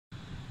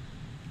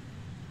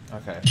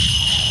Okay.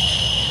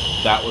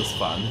 That was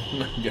fun.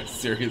 I guess,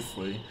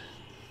 seriously.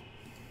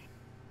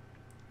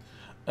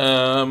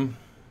 I'm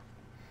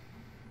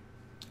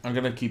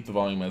gonna keep the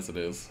volume as it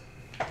is.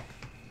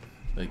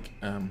 Like,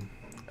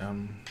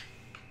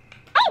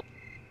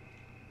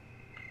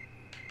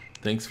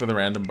 Thanks for the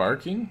random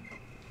barking.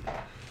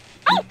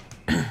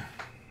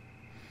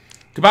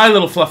 Goodbye,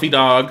 little fluffy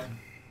dog.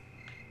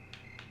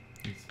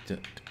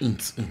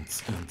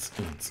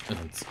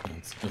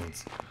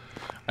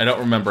 I don't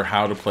remember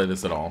how to play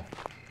this at all.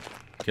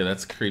 Okay,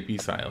 that's creepy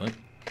silent.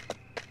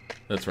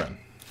 Let's run.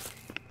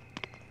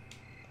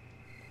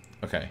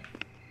 Okay.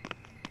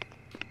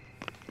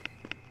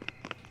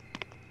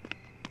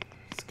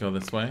 Let's go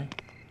this way.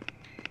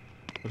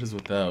 What is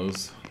with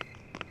those?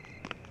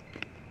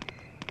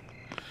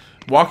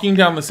 Walking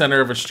down the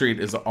center of a street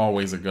is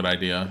always a good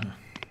idea.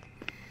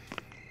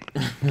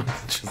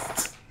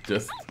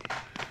 just...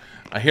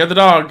 I hear the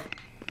dog.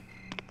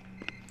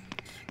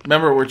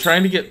 Remember, we're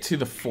trying to get to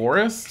the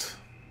forest.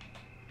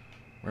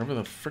 Wherever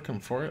the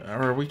frickin' forest...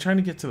 Or are we trying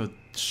to get to the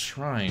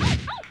shrine?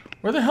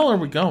 Where the hell are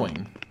we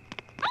going?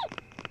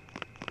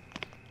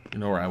 You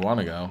know where I want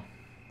to go.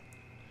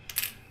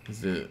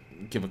 Is to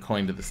give a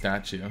coin to the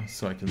statue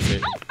so I can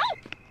save.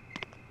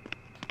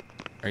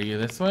 Are you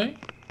this way?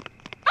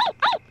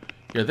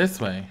 You're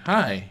this way.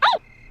 Hi.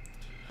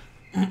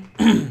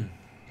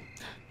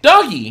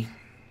 Doggy!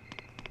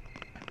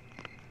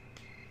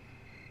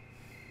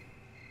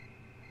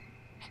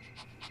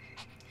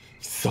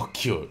 So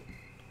cute.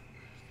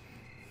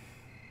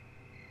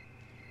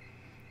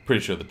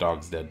 Pretty sure the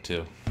dog's dead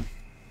too.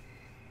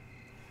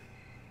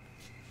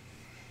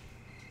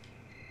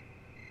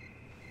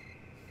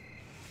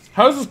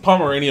 How has this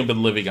Pomeranian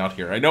been living out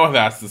here? I know I've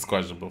asked this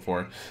question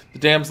before. The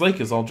dam's lake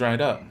is all dried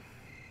up.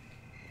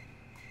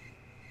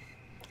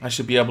 I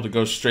should be able to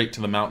go straight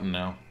to the mountain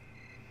now.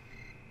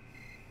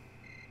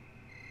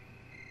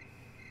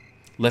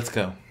 Let's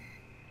go.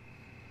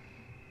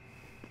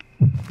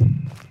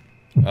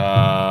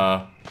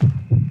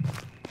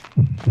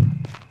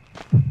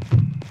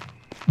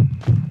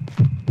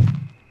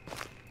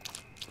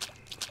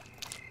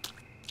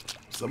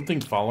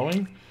 Something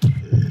following?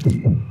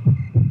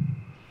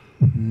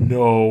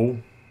 No.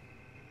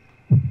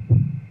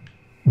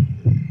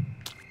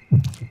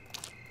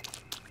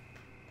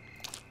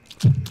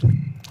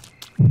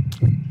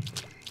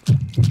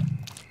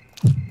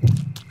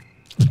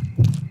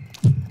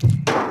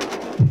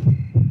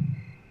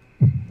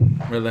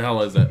 Where the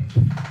hell is it?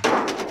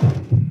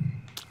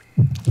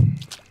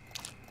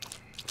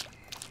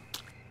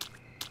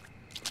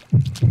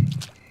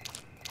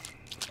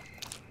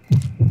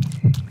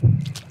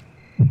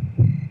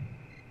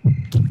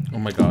 Oh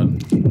my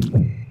god.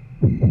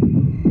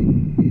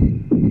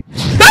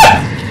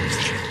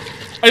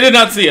 I did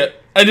not see it.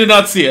 I did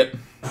not see it.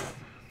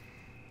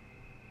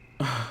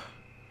 I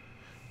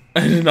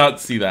did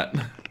not see that.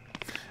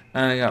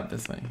 I got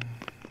this thing.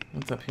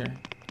 What's up here?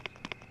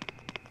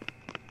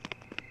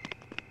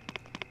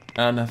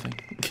 Oh, nothing.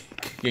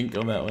 Can't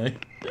go that way.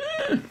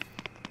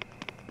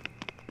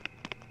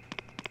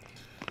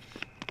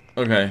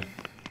 Okay.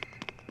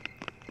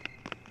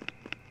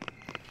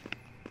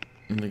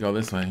 I'm gonna go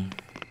this way.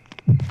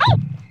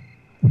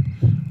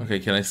 Okay,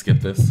 can I skip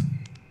this?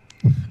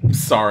 I'm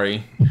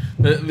sorry.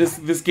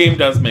 This game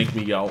does make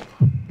me yelp.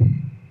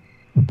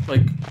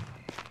 Like,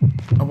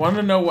 I want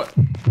to know what...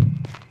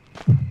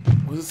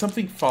 Was it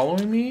something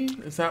following me?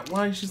 Is that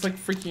why she's like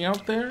freaking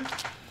out there?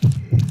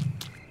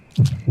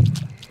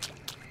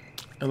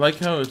 I like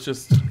how it's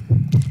just...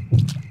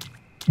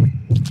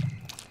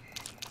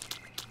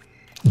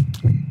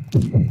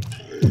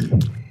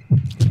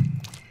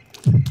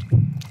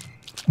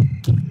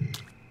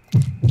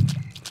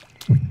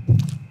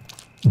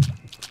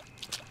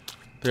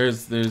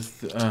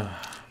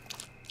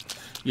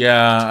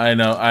 Yeah, I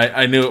know.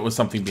 I knew it was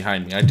something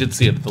behind me. I did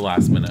see it at the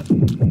last minute.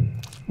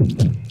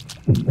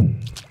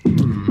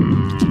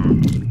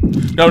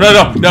 No, no,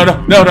 no, no,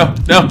 no, no, no,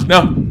 no,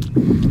 no.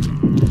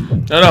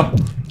 No, no.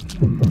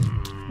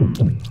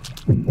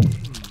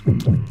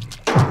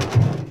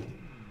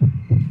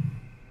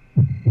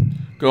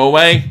 Go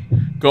away.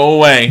 Go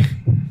away.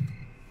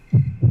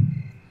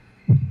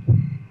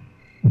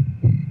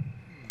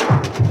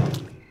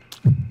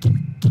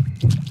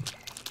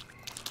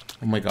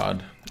 Oh my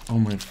god. Oh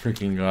my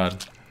freaking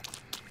god.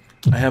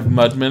 I have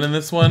Mudman in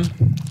this one.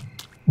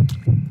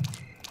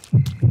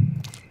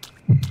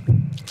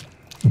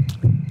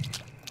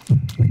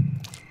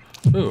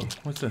 Ooh,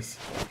 what's this?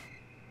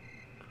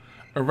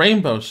 A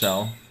rainbow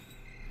shell.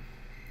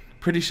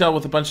 Pretty shell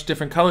with a bunch of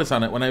different colors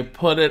on it. When I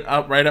put it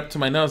up right up to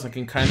my nose, I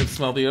can kind of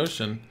smell the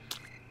ocean.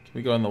 Can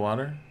we go in the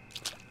water?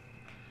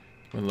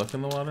 Can we look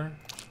in the water?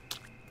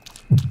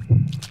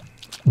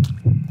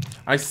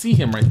 I see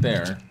him right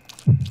there.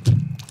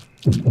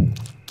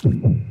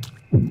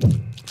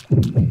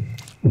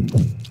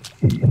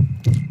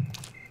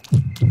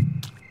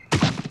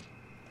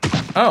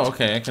 Oh,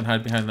 okay, I can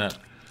hide behind that.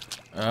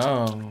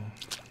 Oh.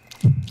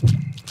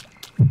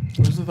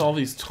 What's with all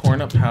these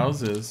torn up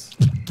houses?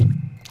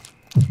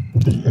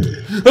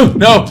 Oh,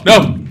 no,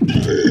 no!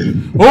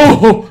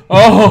 Oh!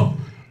 Oh!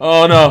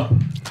 Oh no.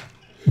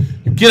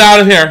 Get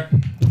out of here.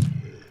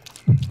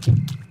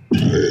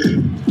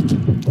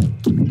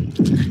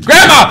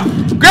 Grandma!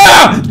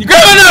 Grandma!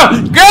 Grandma,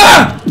 no!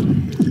 Grandma!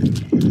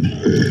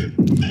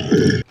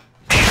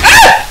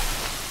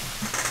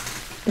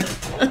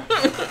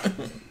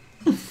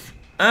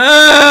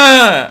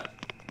 Ah!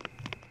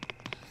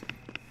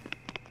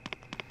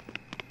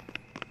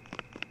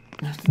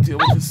 I have to deal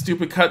with this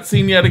stupid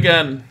cutscene yet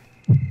again.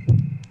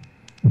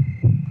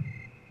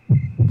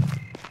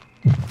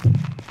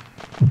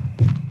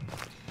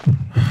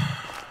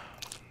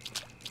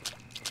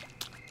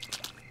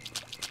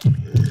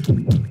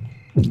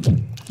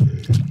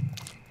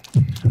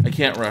 I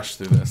can't rush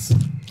through this.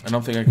 I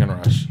don't think I can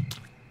rush.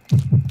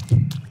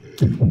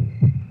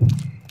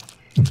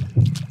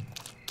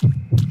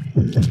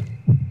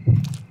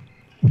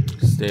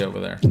 Stay over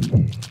there.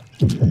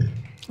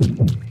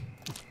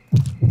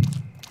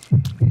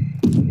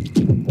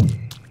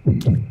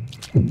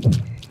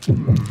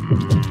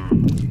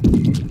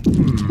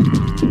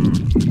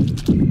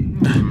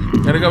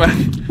 Gotta go back.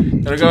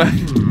 Gotta go back.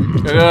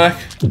 Gotta go back.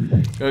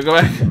 Gotta go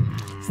back.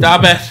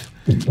 Stop it.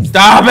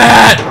 Stop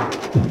it!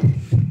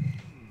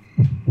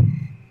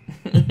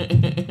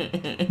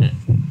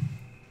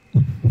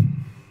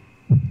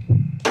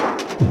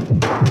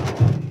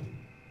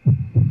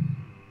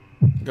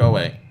 Go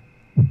away.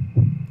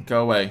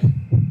 Go away.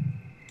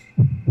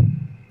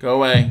 Go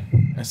away.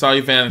 I saw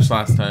you vanish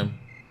last time.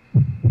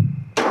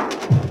 Oh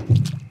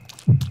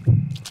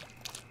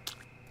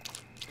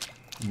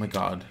my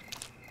god.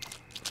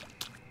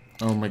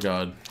 Oh my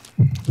god.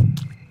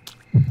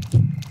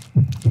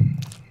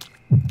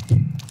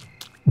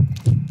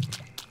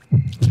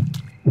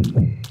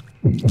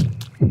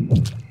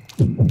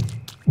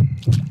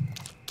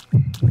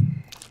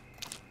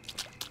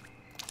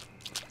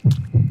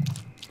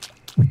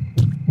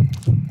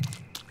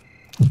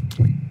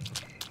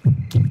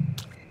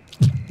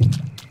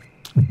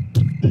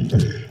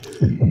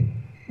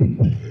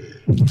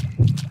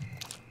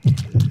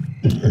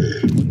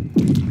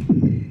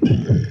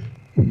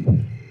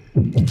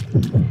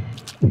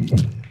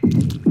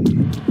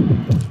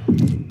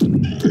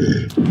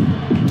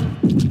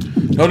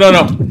 No, no,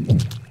 no.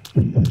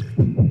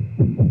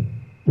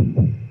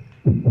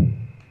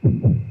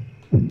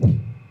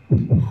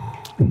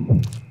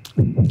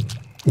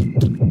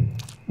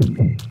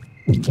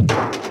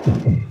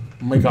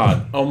 Oh my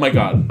god. Oh my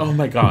god. Oh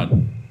my god.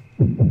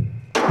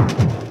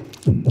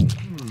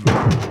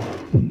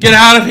 Get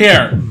out of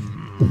here.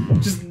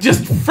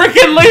 Just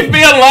freaking leave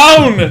me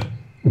alone.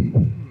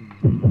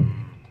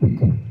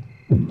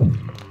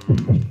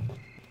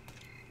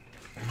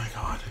 Oh my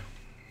god.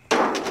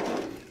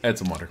 Add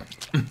some water.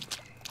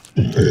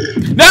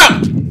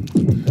 No!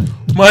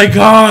 My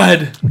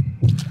god!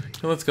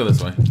 Okay, let's go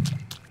this way.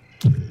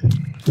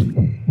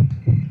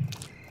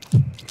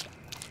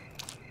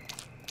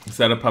 Is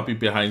that a puppy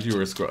behind you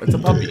or a squirrel? It's a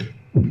puppy.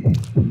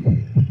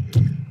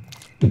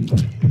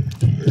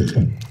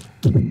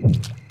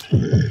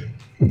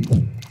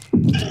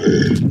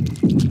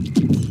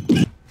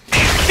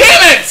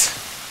 Damn it!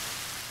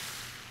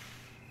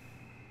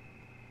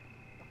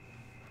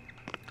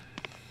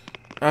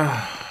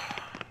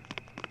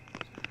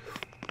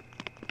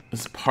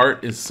 This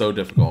part is so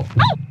difficult.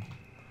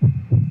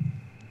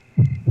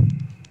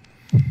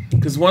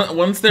 Because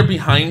once they're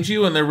behind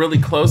you and they're really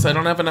close, I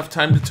don't have enough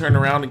time to turn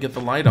around and get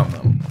the light on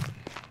them.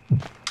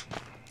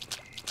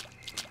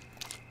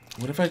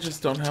 What if I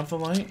just don't have the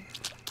light?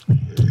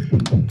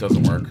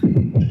 Doesn't work.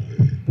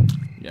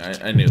 Yeah,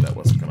 I knew that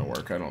wasn't going to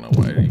work. I don't know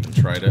why I even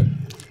tried it.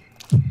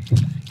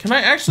 Can I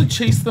actually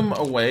chase them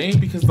away?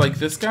 Because, like,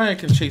 this guy I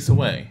can chase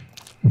away.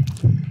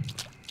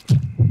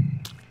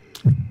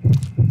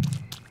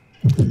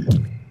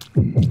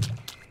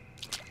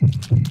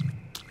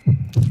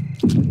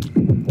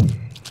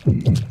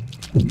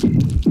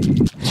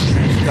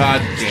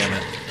 God damn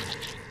it.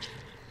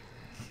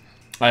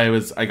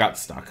 I got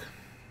stuck.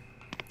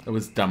 It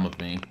was dumb of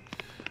me.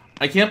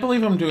 I can't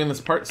believe I'm doing this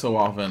part so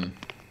often.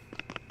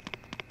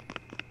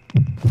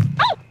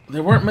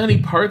 There weren't many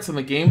parts in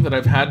the game that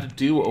I've had to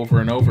do over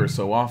and over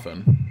so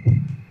often.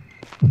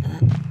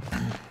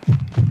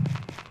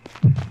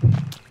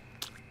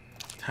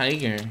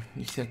 Tiger,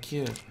 you're so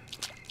cute.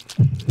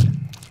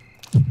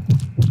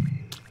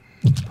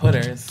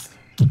 Putters.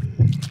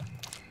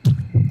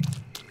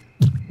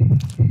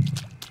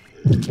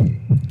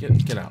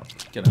 Get out.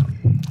 Get out.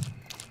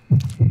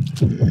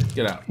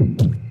 Get out.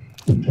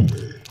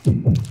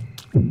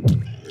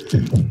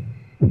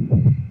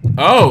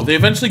 Oh, they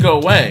eventually go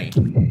away.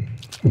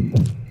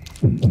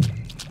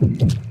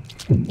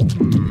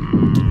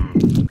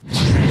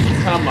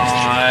 Come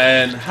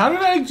on. How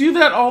did I do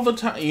that all the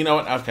time? You know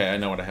what? Okay, I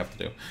know what I have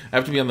to do. I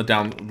have to be on the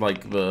down,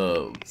 like,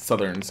 the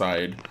southern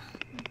side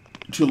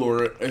to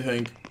lure it, I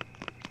think.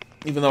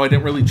 Even though I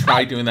didn't really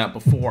try doing that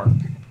before.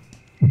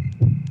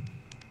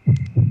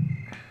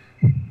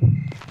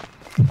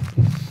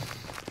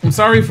 I'm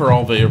sorry for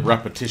all the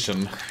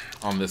repetition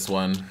on this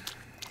one.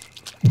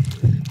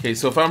 Okay,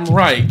 so if I'm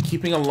right,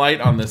 keeping a light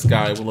on this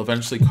guy will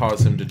eventually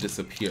cause him to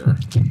disappear.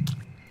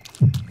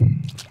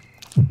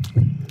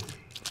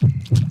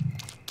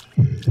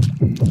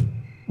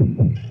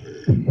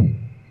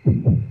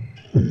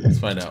 Let's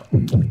find out.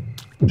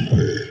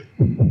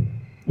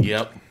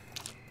 Yep.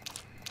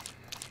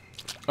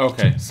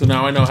 Okay, so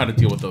now I know how to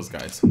deal with those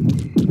guys. I'm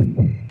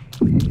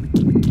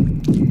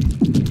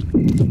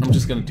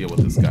just gonna deal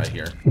with this guy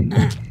here.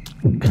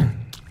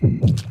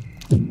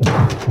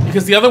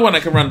 Because the other one I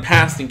can run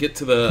past and get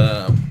to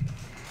the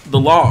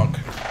log.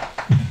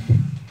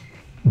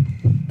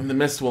 And the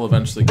mist will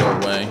eventually go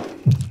away.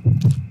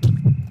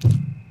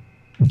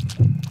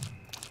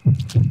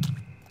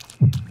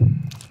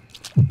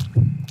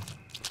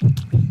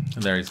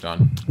 And there he's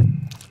gone.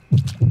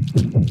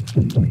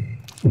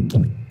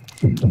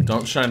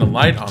 Don't shine a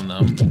light on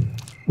them,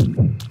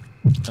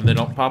 and they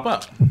don't pop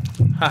up.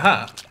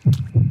 Haha.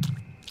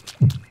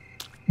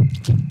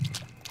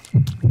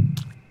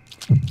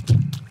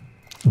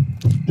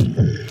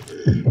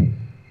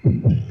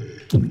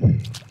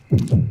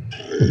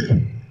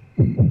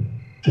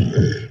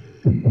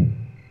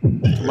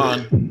 Come on.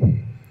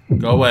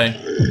 Go away.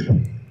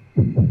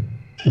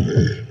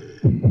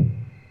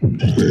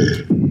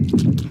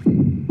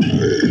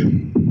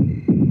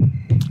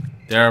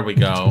 There we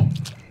go.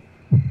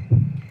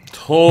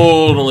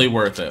 Totally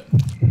worth it.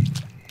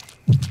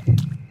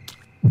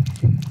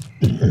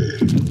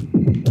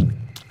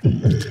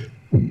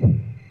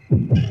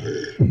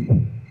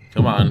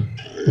 Come on.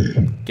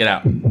 Get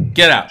out.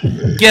 Get out.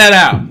 Get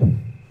out.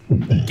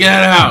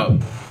 Get out.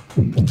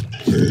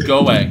 Just go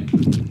away.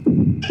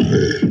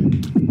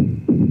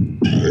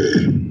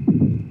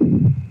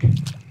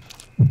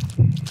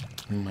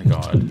 Oh my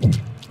god.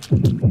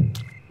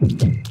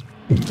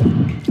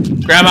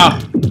 Grandma!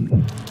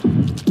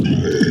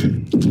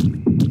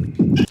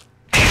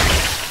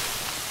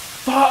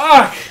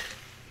 Fuck!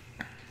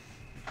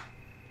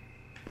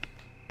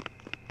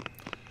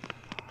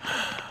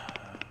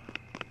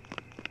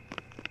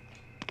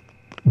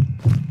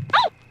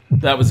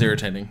 That was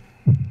irritating.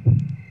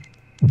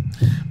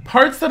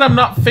 Parts that I'm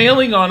not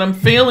failing on, I'm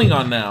failing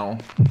on now.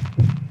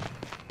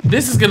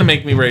 This is gonna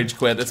make me rage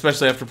quit,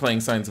 especially after playing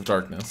Signs of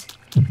Darkness.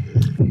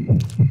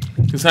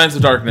 Because Signs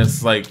of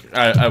Darkness, like,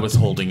 I was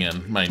holding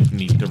in my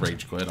need to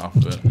rage quit off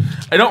of it.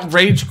 I don't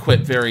rage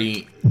quit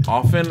very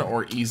often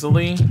or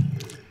easily.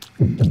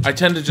 I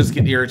tend to just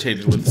get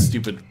irritated with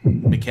stupid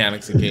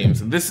mechanics in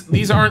games. And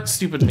these aren't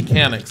stupid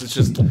mechanics, it's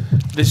just,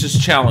 this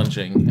is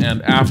challenging.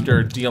 And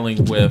after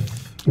dealing with...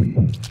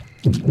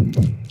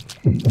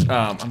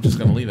 I'm just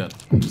gonna leave it.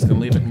 I'm just gonna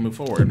leave it and move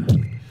forward.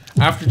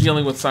 After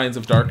dealing with Signs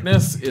of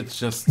Darkness, it's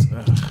just...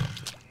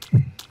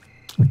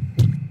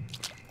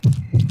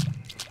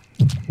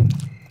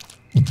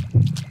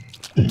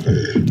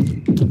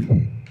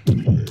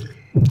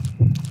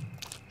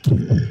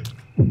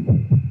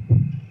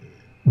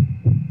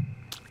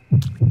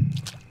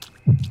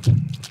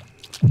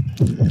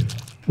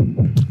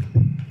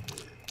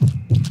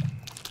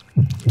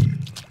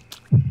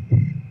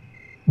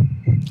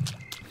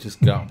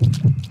 Just go.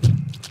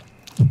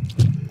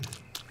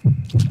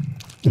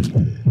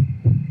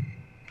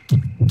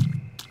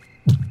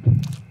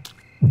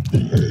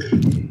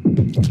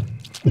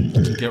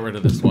 Get rid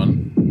of this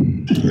one.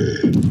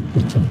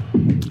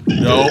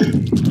 No.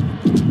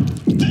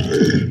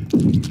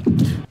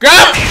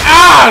 Grab!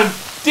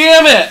 Ah!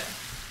 Damn it!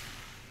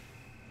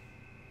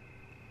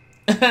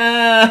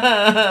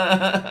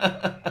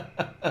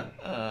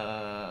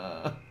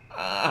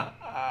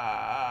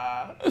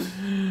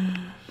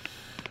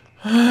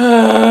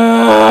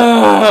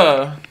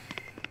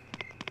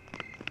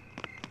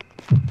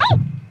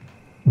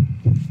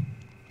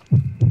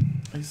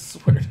 I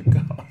swear to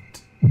God.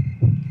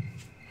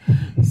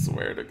 I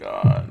swear to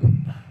God.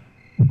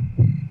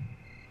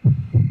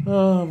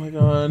 Oh my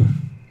God.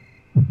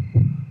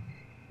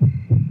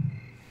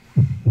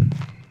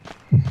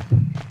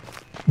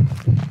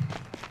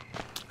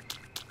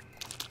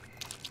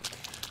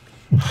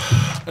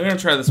 I'm gonna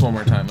try this one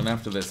more time, and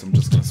after this I'm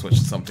just gonna switch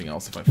to something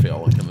else if I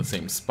fail, like in the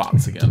same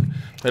spots again.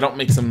 If I don't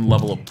make some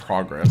level of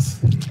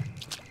progress.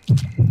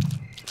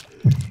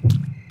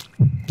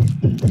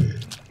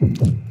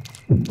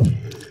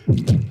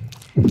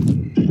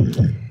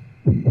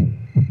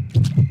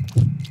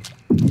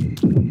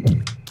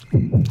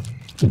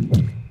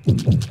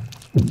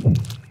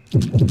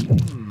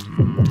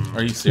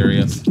 Are you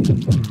serious?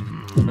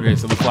 Okay,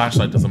 so the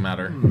flashlight doesn't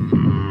matter.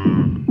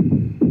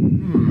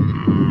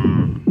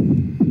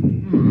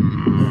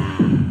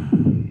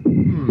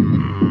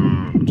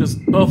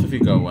 Just both of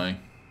you go away.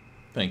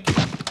 Thank you.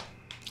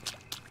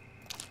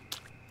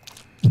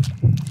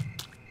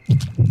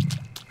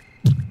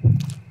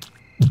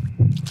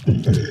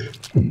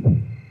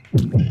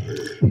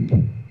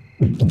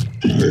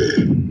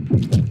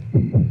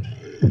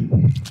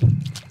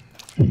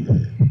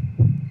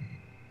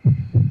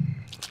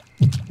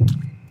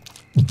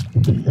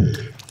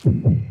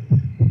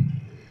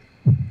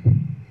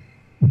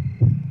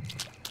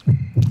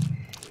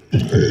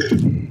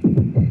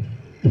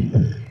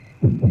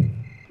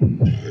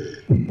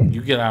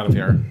 You get out of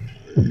here.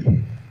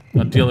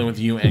 dealing with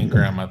you and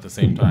Grandma at the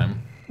same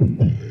time.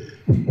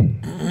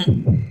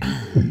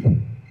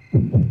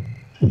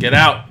 Get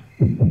out!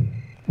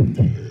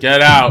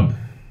 Get out!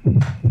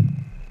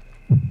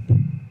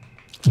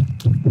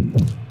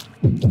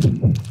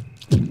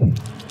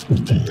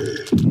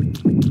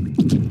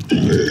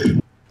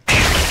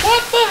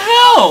 What the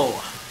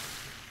hell?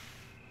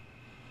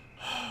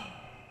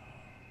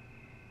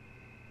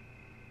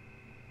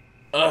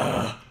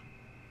 Ugh.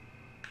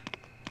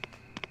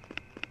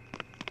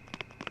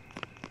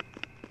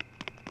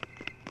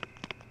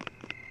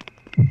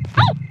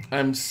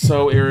 I'm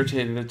so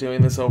irritated at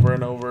doing this over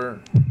and over.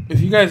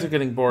 If you guys are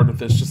getting bored with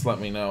this, just let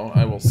me know.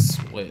 I will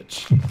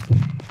switch.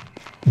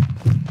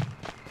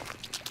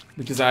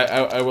 Because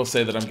I will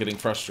say that I'm getting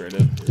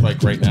frustrated,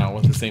 like right now,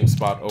 with the same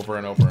spot over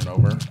and over and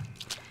over.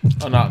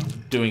 I'm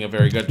not doing a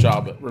very good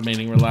job at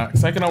remaining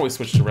relaxed. I can always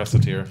switch to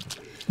Reciteer.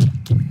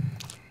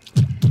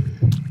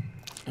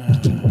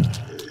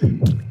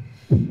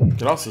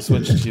 Could also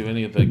switch to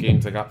any of the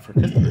games I got for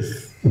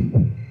Christmas.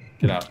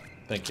 Get out.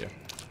 Thank you.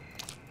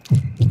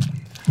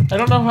 I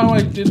don't know how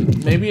I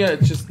didn't. Maybe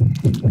it's just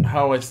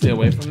how I stay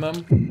away from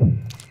them.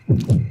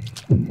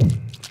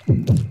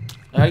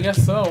 I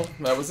guess so.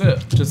 That was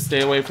it. Just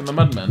stay away from the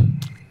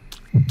Mudmen.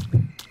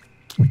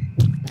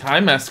 Hi,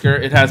 Mesker.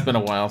 It has been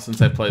a while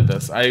since I played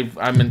this.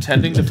 I'm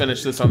intending to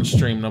finish this on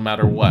stream no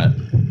matter what.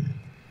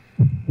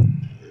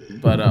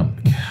 But,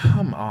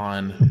 come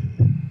on.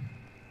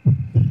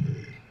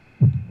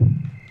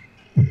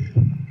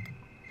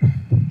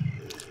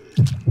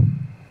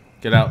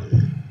 Get out.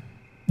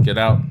 Get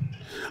out.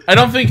 I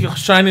don't think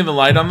shining the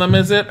light on them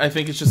is it. I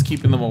think it's just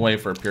keeping them away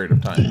for a period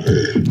of time.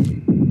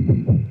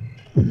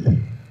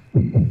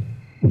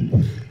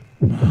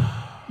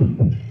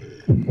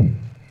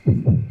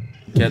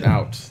 Get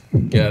out.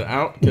 Get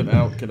out, get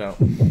out, get out.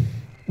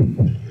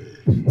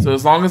 So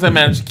as long as I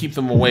manage to keep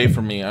them away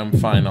from me, I'm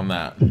fine on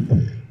that.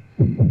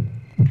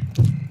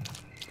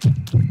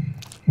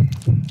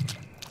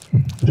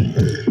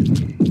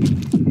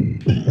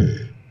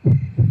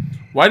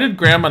 Why did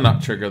Grandma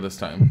not trigger this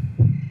time?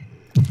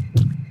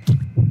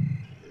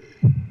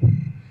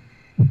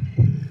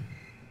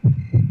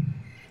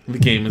 The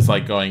game is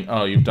like going,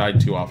 oh, you've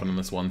died too often in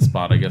this one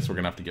spot. I guess we're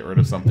going to have to get rid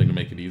of something to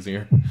make it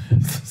easier.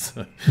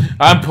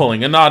 I'm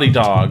pulling a naughty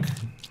dog.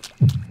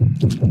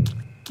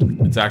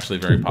 It's actually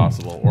very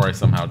possible. Or I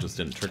somehow just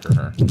didn't trigger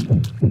her.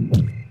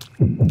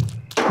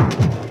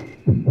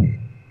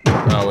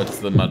 Oh, it's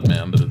the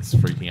Mudman that it's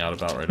freaking out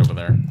about right over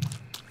there.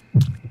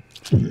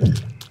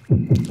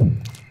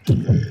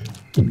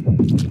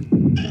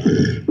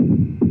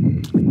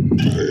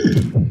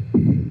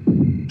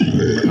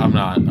 I'm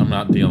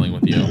not dealing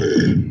with you.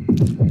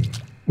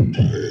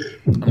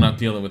 I'm not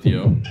dealing with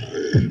you.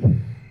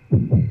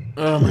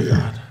 Oh my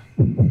god.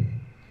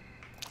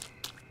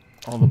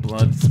 All the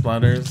blood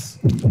splatters.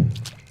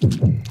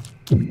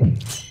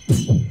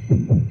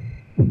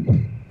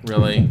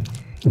 Really?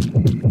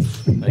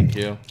 Thank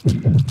you.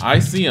 I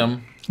see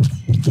him.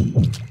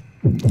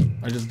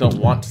 I just don't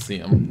want to see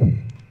him.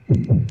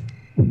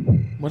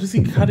 What is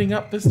he cutting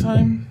up this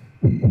time?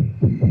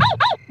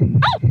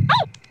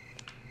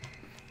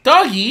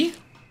 Doggy?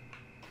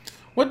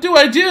 What do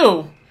I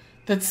do?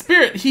 That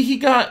spirit he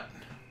got.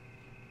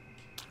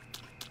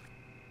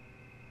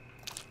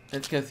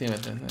 Let's go see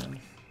what this is.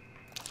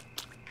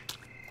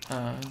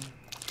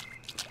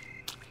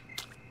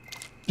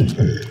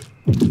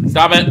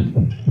 Stop it.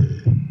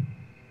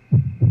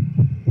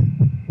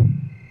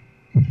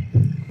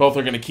 Both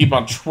are gonna keep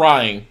on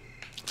trying.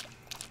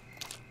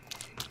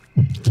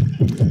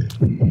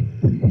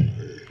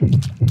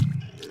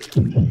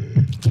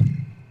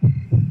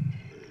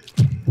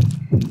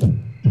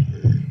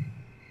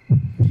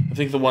 I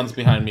think the ones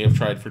behind me have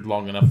tried for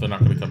long enough, they're not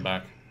going to come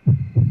back.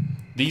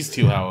 These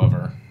two,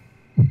 however,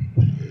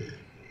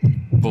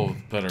 both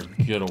better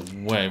get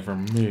away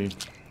from me.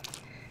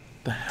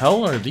 The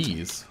hell are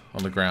these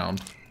on the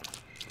ground?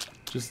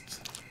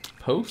 Just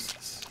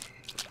posts?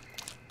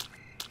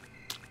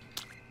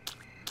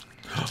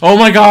 Oh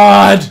my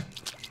god!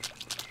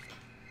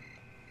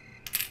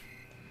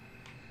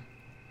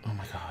 Oh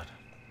my god.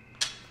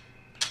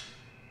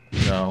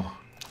 No.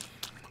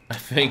 I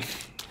think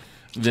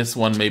this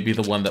one may be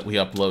the one that we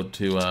upload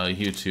to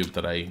YouTube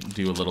that I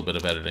do a little bit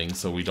of editing,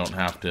 so we don't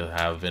have to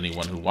have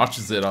anyone who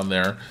watches it on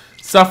there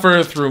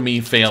suffer through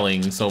me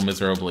failing so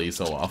miserably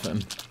so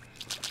often.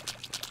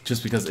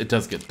 Just because it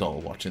does get dull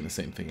watching the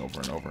same thing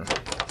over and over.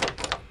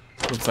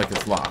 Looks like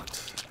it's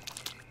locked.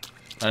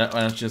 Why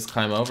don't you just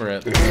climb over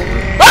it?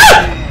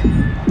 Ah!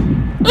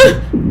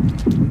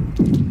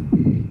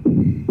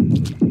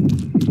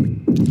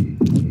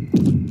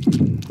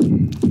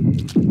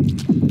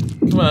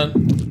 Come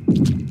on.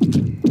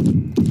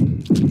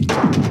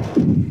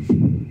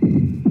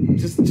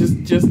 Just,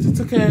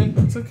 it's okay.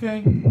 It's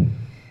okay.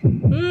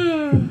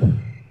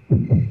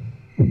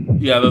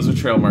 Yeah, those are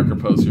trail marker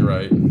posts, you're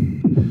right.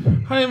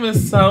 Hi,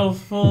 Miss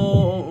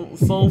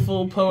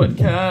Soulful Poet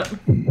Cat.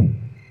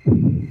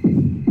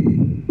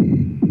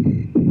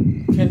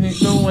 Can you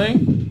go away?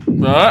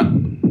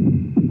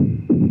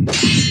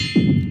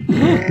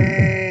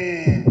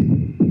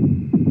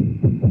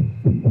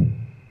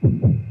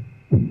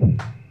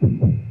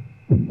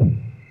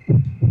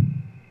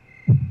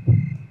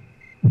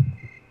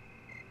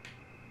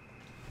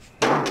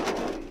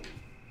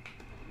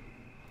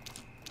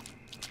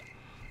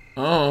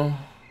 Oh.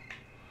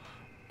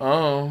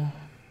 Oh.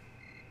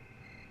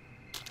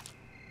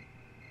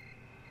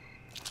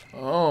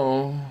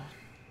 Oh.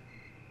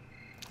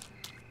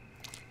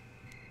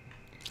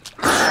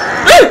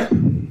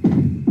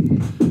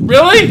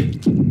 Really?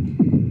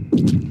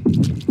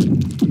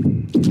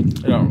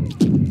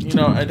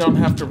 I don't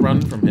have to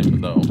run from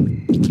him, though.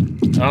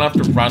 I don't have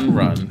to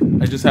run.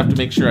 I just have to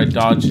make sure I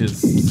dodge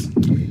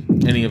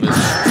any of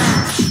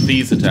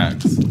these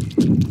attacks.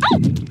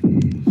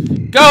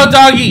 Go,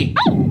 doggy!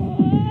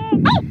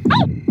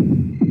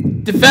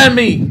 Defend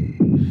me!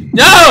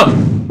 No!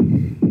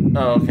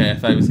 Oh, okay. I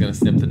thought he was gonna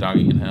snip the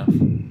doggy in half.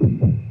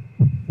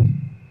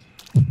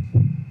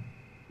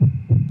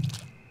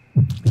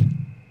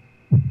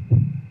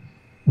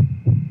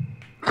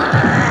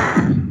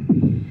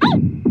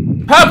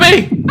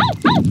 Puppy!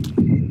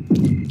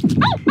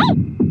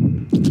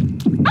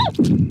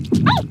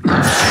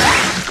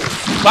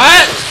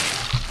 What?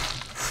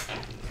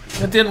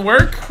 That didn't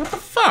work? What the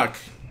fuck?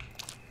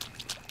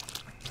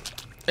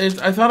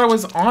 I thought I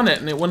was on it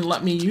and it wouldn't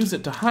let me use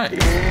it to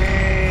hide.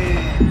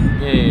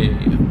 Yay.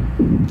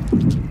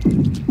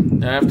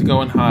 Now I have to go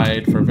and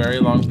hide for a very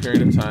long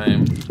period of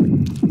time.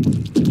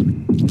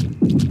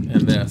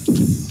 And this.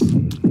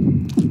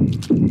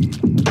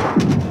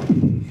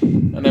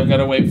 And I've got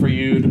to wait for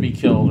you to be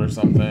killed or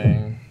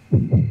something.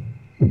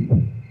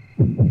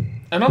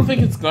 I don't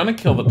think it's gonna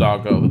kill the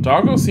doggo. The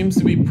doggo seems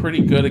to be pretty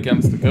good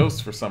against the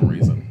ghost for some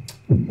reason.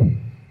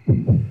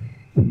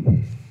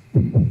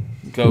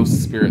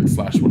 Ghost, spirit, /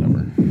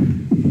 whatever.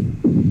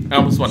 I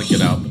almost want to get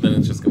out, but then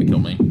it's just gonna kill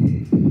me.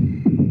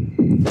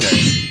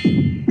 Okay.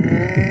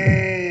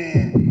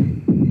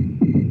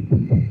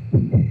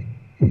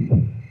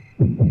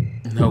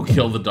 No,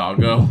 kill the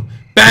doggo.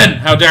 Ben,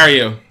 how dare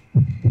you?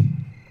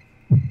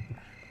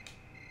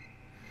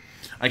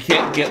 I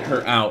can't get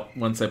her out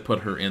once I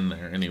put her in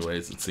there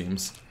anyways, it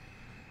seems.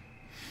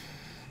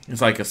 It's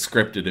like a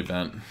scripted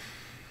event.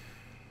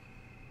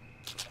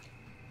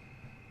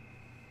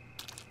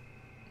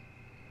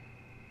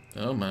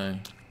 Oh my.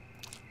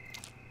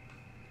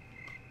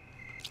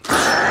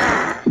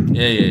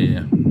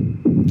 Yeah.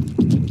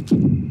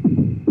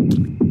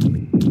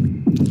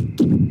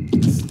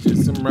 Let's do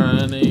some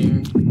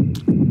running.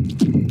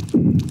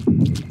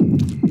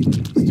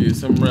 Let's do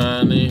some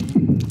running.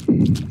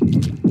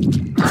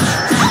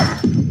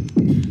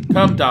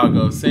 Come,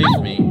 doggo, save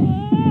me.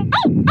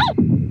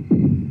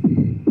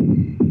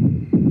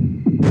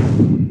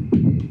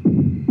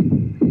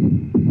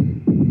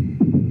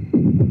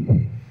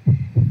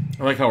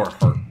 I like how her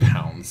heart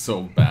pounds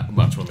so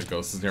much when the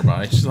ghost is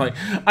nearby. She's like,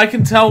 I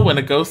can tell when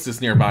a ghost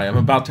is nearby. I'm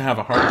about to have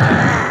a heart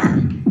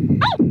attack.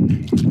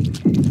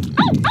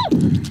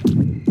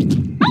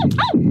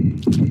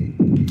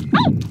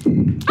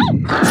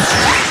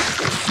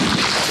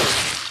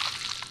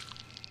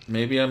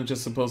 Maybe I'm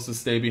just supposed to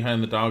stay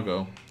behind the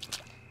doggo.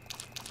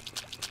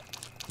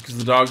 Because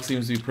the dog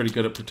seems to be pretty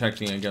good at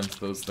protecting against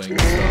those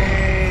things, so.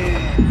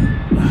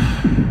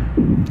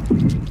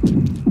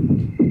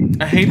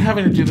 I hate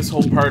having to do this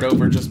whole part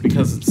over just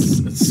because it's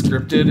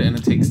scripted and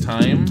it takes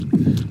time.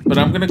 But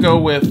I'm gonna go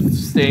with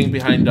staying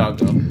behind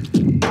doggo.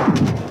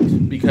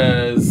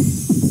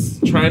 Because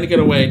trying to get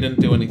away didn't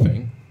do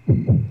anything.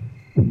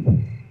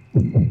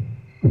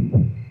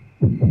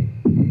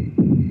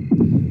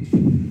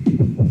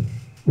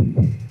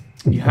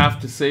 You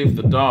have to save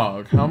the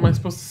dog. How am I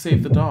supposed to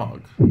save the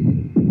dog?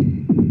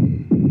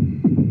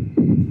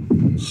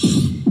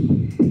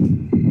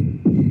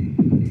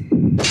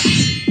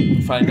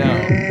 We'll find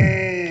out.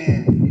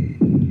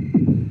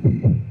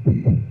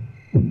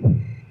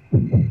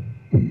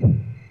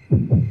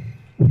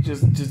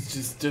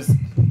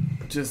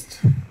 Just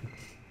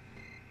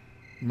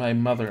my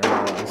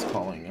mother-in-law is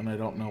calling and I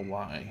don't know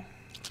why.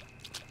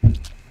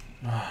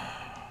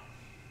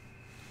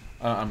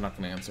 I'm not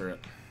gonna answer it.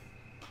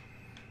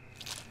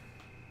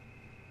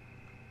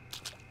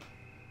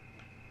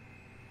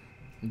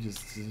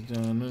 Just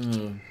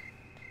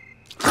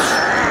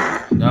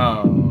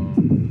no.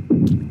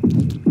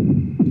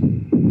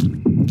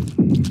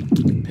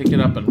 Pick it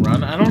up and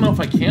run. I don't know if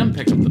I can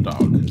pick up the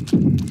dog.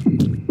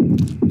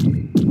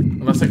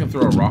 Unless I can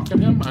throw a rock at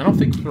him. I don't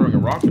think throwing a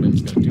rock at him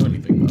is going to do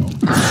anything, though.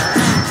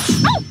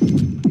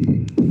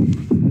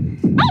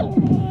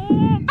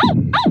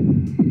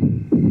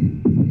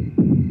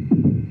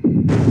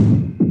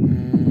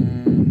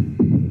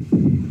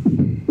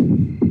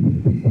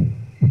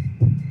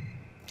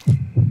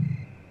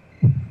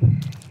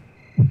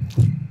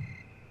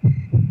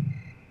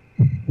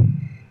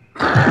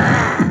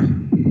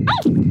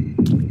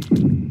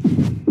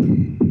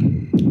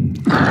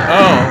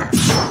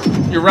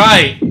 You're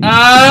right.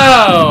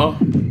 Oh!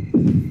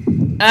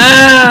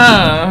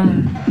 Ah!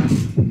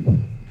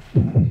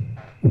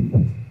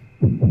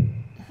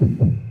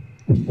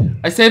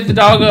 I saved the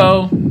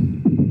doggo.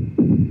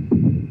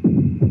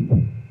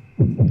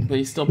 But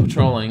he's still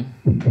patrolling.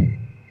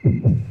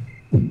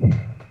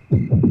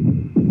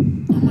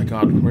 Oh my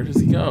god, where does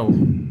he go?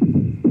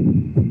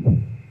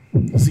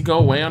 Does he go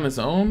away on his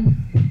own?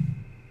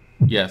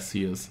 Yes,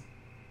 he is.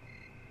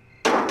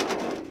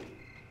 That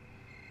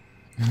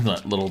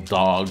little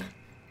dog.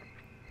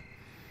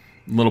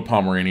 Little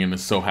Pomeranian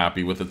is so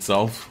happy with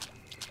itself.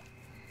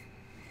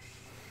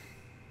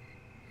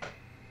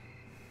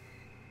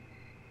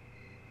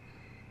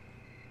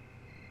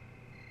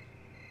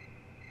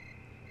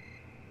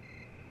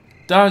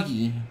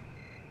 Doggy.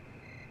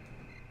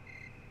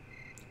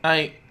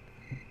 I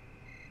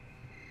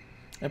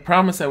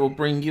promise I will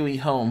bring Yui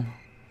home.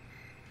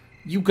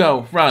 You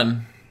go,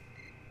 run.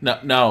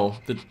 No,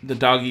 the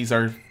doggies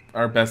are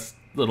our best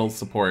little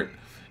support.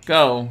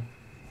 Go.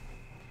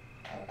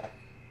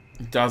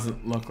 It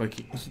doesn't look like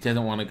he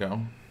didn't want to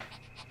go.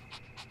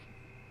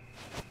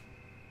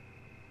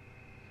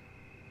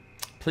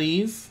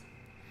 Please?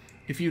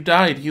 If you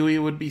died, Yui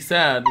would be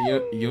sad.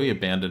 Yui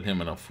abandoned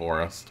him in a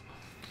forest.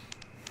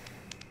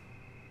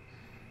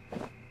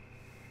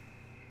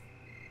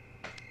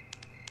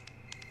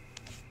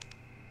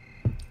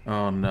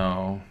 Oh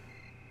no.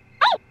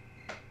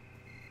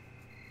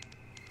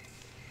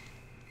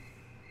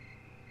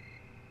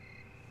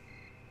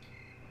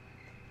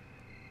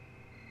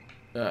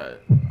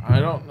 I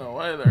don't know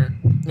either.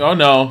 Oh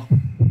no.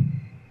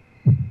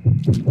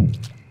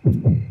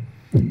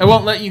 I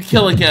won't let you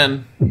kill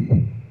again.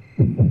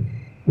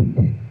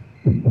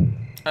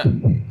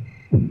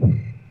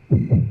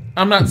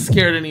 I'm not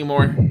scared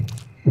anymore.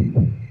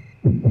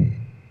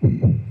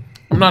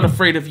 I'm not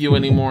afraid of you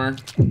anymore.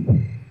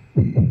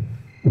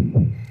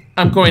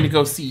 I'm going to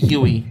go see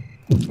Yui.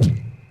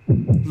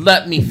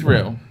 Let me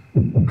through.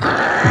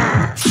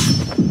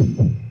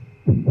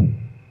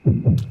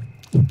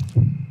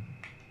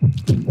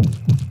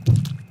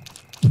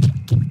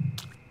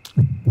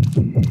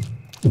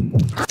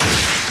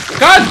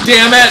 God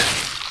damn it!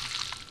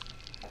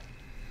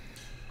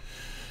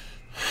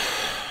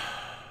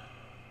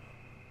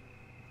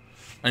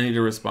 I need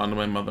to respond to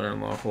my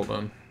mother-in-law. Hold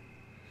on.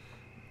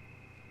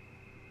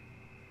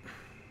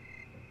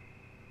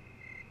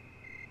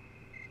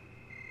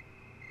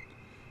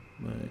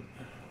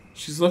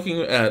 She's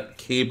looking at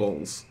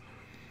cables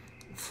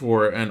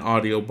for an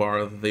audio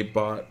bar that they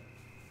bought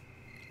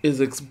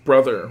Isaac's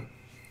brother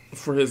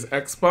for his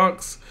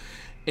Xbox,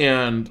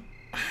 and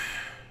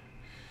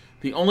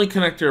the only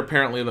connector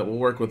apparently that will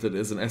work with it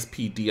is an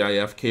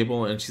SPDIF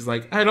cable, and she's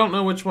like, I don't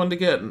know which one to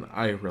get, and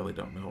I really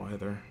don't know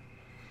either.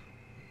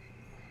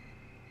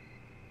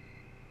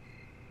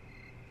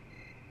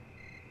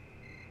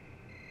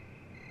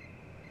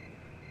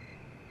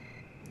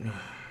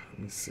 Let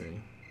me see.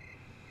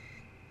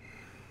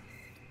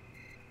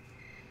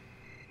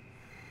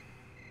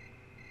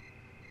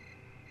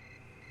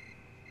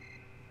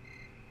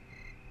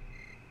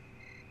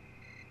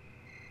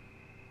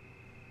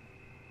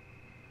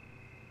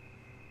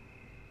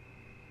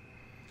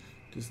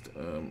 Just,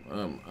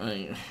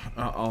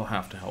 I'll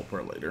have to help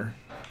her later.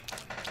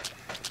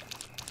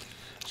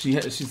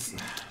 She's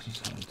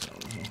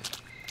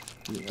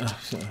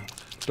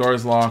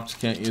door's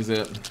locked, can't use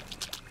it.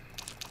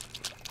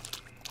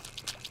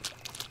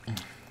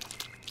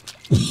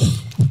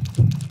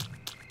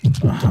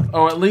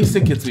 Oh, at least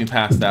it gets me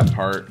past that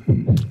part.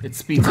 It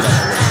speeds it up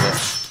a little bit.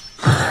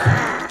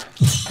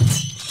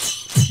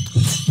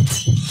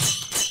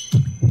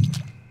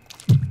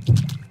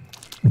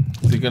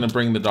 Is he gonna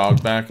bring the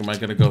dog back? Am I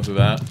gonna go through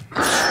that?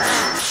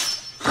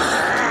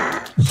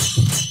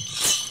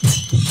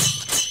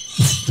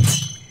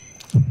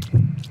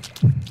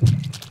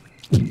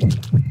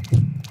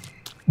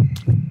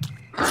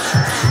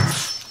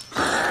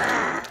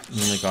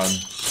 Oh my god.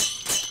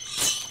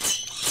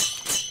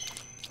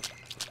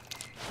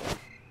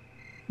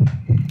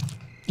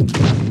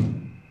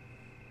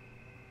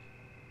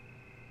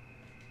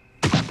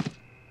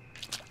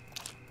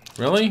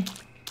 Really?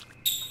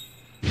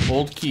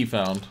 Old key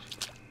found.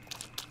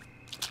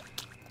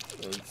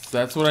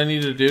 That's what I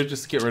need to do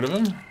just to get rid of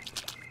him?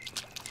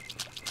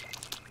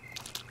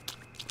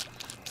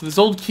 So this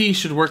old key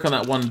should work on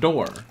that one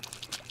door.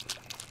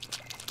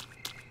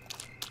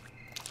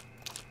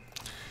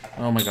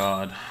 Oh my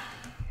god.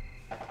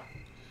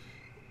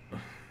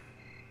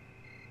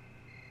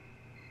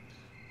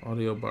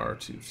 Audio bar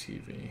to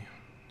TV.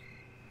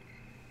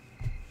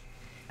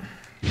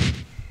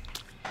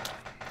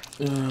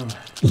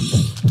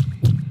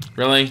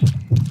 Really?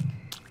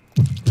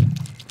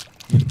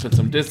 Need to put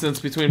some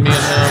distance between me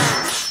and him.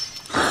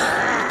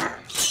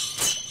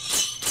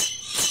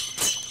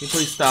 Can you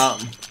please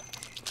stop?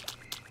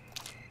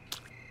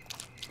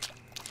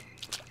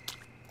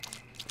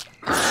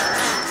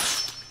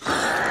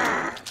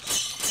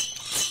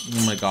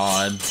 Oh my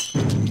god.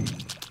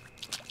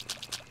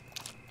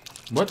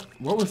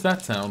 What was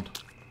that sound?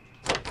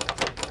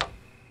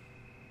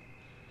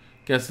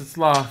 Guess it's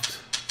locked.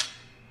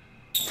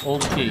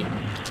 Old key.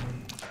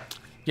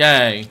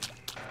 Yay.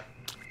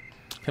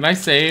 Can I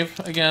save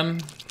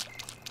again?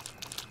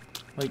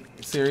 Like,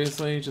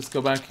 seriously? Just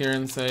go back here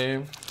and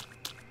save?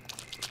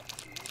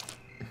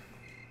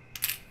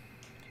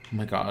 Oh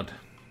my god.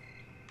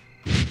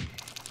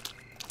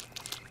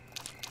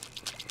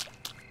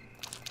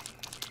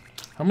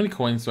 How many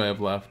coins do I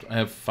have left? I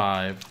have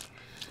 5.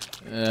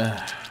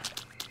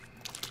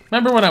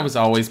 Remember when I was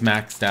always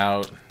maxed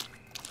out?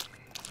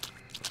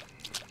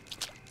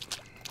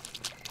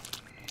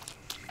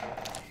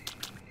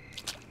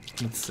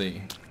 Let's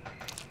see.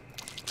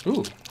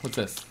 Ooh, what's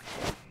this?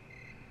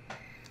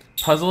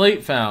 Puzzle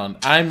 8 found.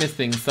 I'm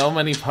missing so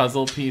many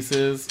puzzle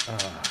pieces.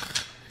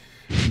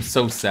 I'm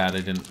so sad I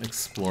didn't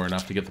explore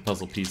enough to get the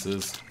puzzle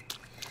pieces.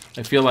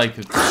 I feel like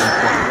it's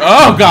important.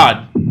 Oh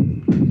god!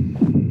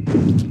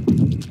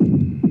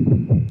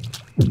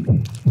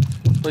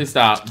 Please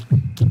stop.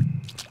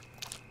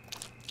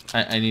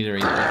 I need to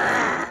read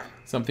this.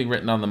 Something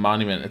written on the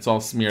monument. It's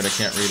all smeared. I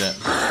can't read it.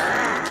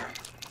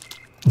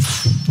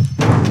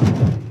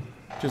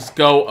 Just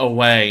go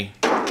away.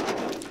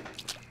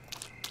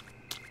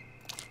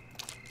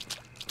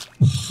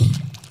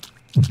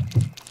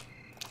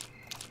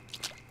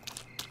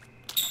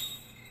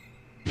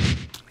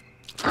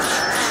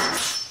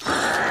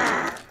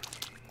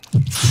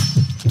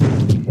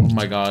 Oh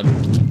my god.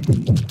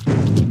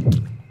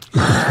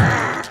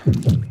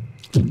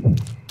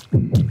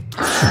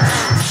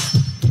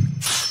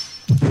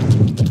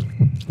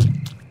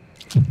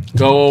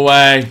 Go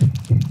away.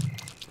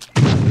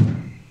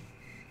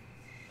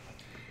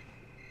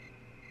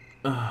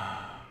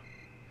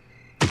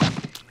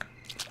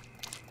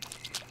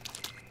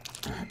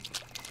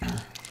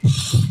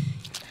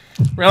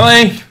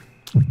 Really?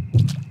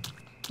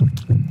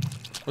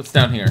 What's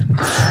down here?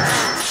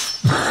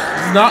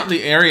 It's not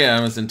the area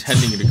I was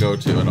intending to go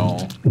to at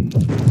all.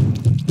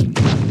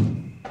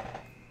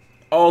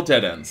 All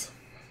dead ends.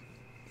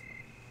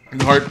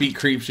 The heartbeat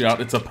creeps you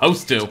out. It's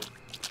supposed to.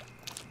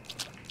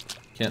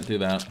 Can't do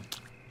that.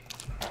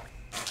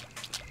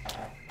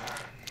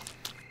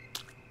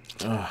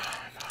 Oh my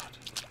god.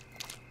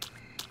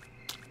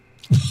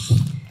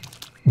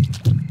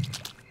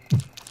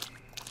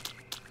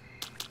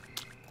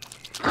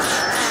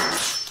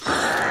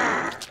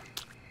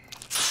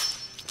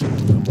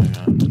 Oh my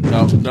god.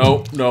 No,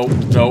 no, no,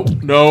 no,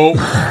 no.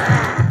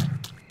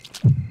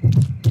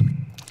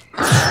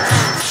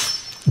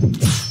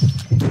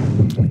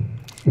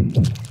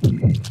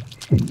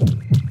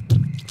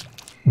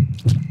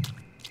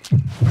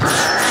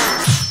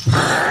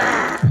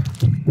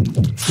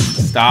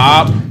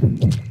 Stop.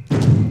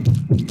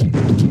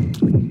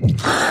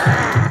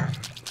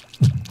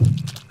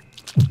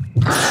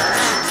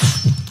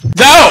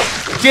 No!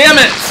 Damn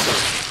it!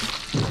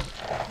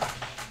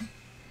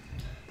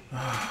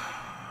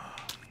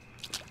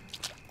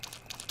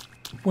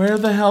 Where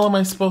the hell am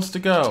I supposed to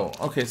go?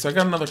 Okay, so I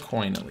got another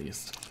coin at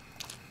least.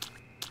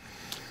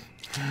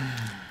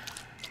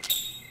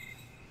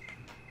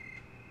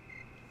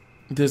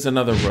 There's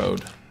another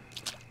road.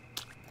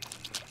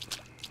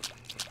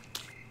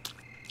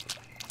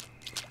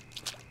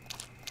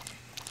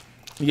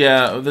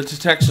 Yeah, the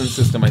detection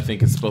system, I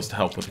think, is supposed to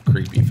help with the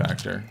creepy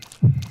factor.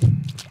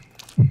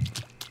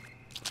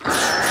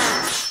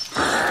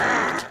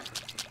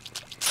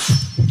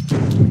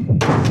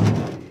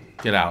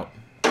 Get out.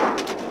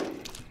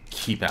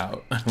 Keep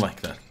out. I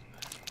like that.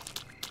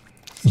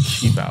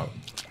 Keep out.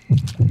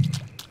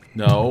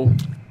 No.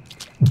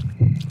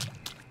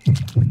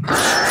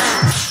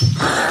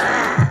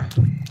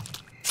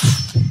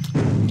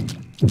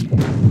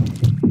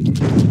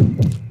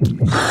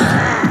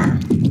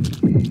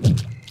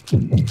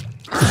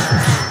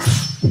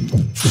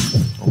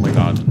 Oh my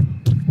god.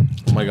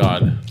 Oh my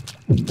god.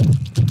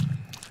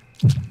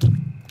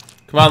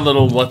 Come on,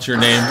 little what's your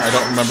name? I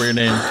don't remember your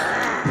name.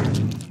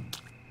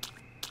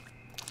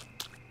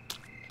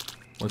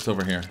 What's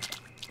over here?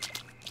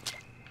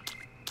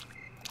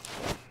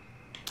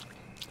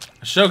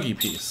 A shogi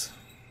piece.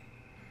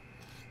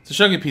 It's a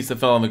shogi piece that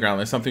fell on the ground.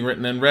 There's something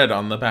written in red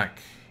on the back.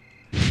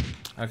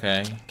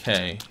 Okay,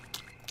 K.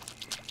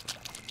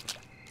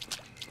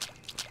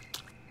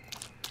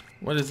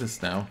 What is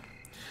this now?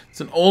 It's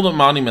an old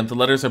monument. The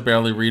letters are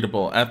barely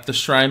readable. At the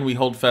shrine we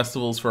hold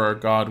festivals for our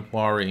god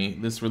Wari.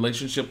 This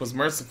relationship was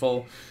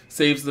merciful,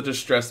 saves the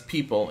distressed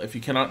people. If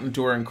you cannot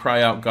endure and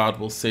cry out, God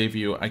will save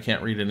you. I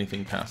can't read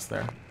anything past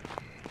there.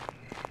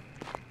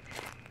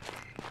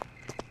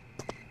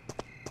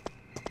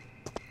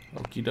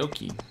 Okie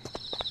dokie.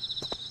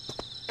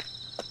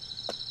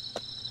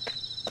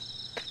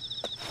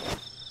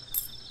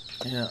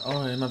 Yeah,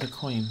 oh, another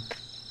coin.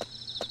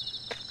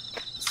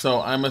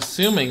 So I'm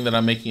assuming that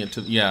I'm making it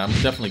to... Yeah, I'm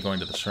definitely going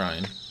to the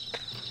shrine.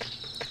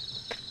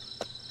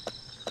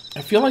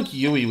 I feel like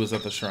Yui was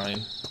at the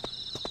shrine.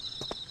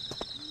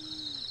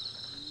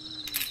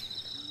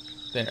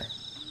 There.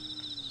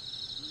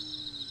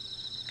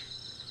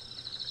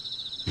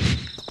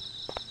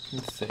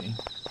 Let's see.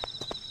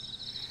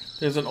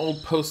 There's an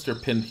old poster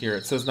pinned here.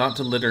 It says not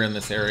to litter in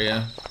this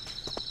area.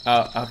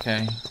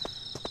 Okay.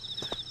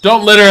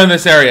 Don't litter in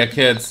this area,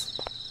 kids.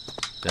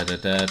 Da da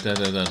da da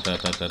da da da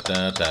da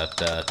da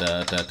da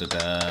da da da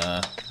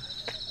da.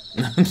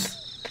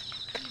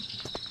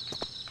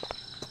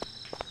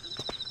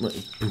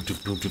 Rave,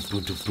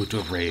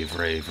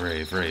 rave,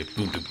 rave, rave.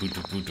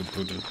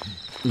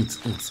 Oots,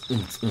 oots,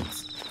 oots,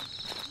 oots.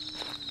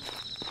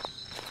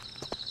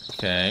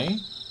 Okay.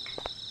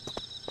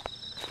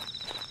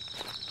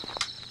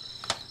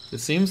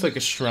 This seems like a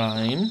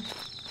shrine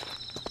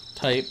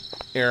type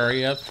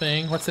area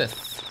thing. What's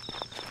this?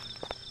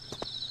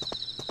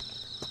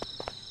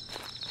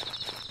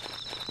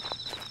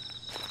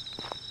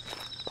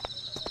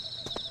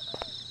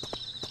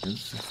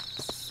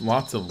 There's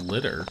lots of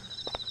litter.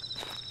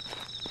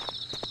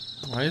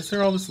 Why is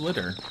there all this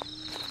litter?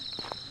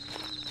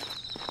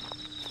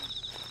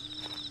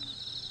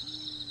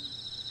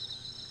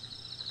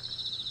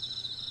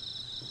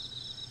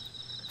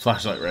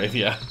 Flashlight, right?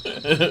 Yeah.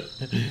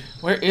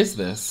 Where is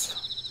this?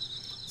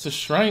 It's a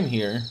shrine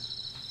here.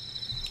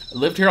 I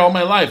lived here all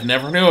my life.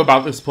 Never knew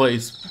about this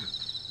place.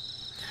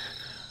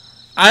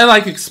 I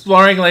like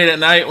exploring late at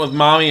night with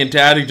mommy and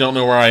daddy don't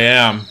know where I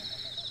am.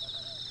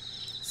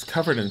 It's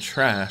covered in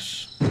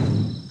trash.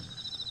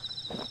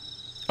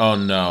 Oh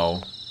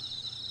no.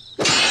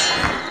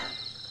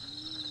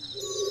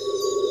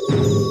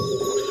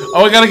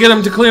 Oh, I gotta get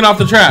him to clean off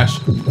the trash.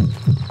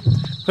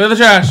 Clear the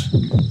trash.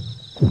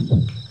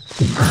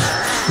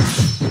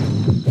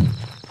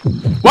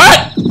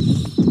 What?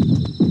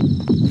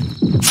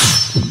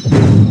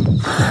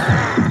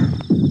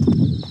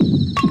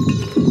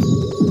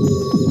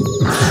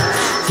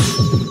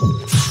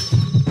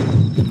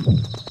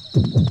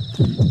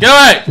 Get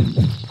away!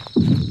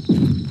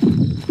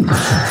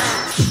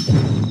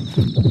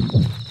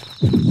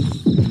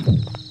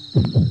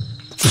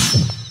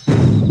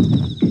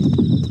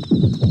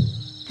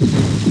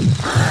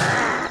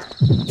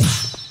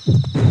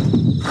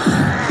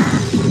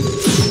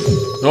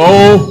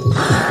 No!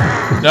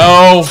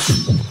 No!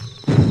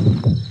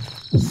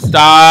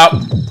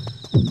 Stop!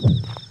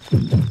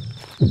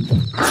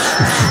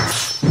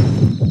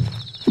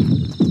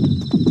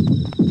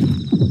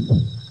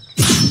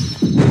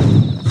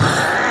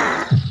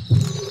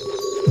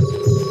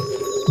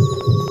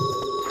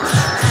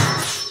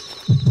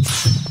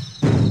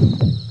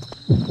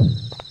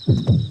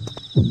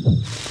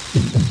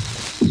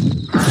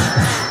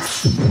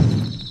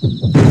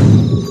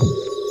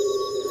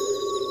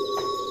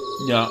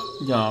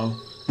 Yeah.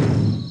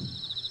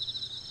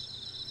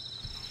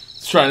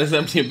 Shrine is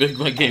empty. A big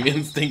like game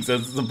instinct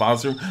says it's a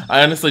boss room.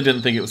 I honestly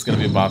didn't think it was going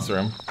to be a boss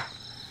room.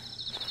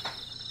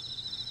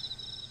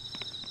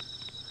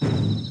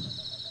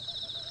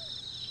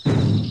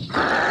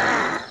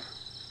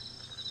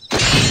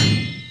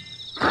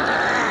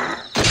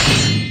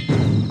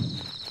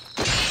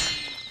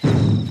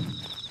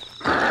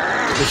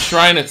 The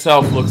shrine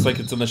itself looks like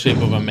it's in the shape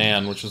of a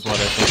man, which is what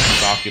I think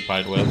he's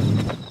occupied with.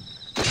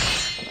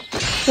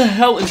 What the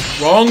hell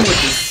is wrong with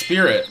this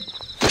spirit?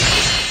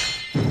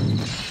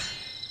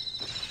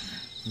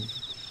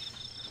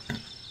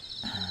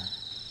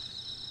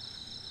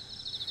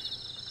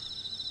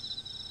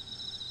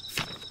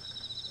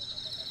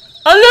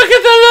 Oh, look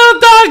at the little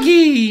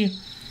doggy!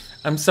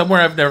 I'm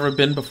somewhere I've never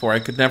been before. I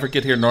could never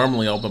get here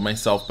normally all by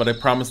myself, but I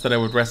promised that I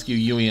would rescue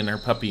Yui and her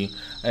puppy.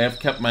 I have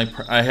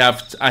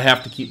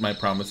to keep my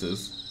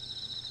promises.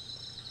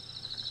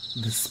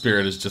 This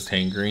spirit is just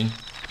hangry.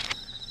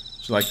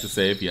 Would you like to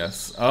save?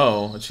 Yes.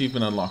 Oh,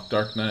 achievement unlocked.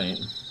 Dark Knight.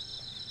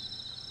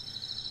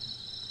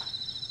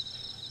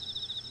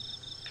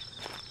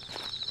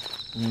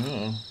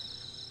 Oh.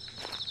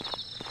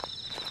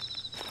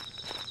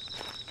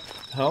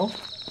 Hell?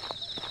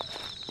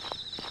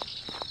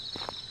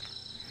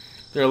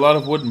 There are a lot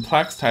of wooden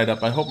plaques tied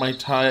up. I hope my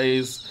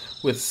ties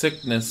with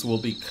sickness will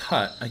be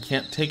cut. I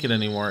can't take it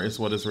anymore, is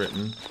what is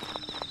written.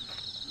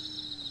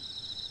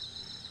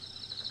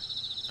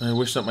 I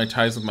wish that my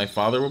ties with my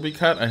father will be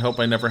cut. I hope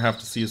I never have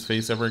to see his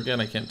face ever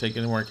again. I can't take it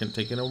anymore. I can't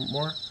take it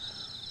anymore.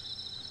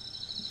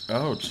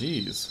 Oh,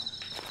 jeez.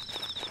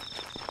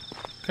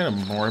 Kind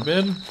of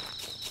morbid.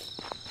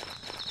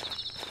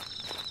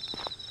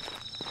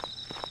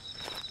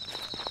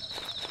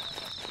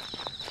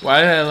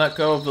 Why did I let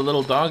go of the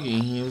little doggy?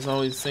 He was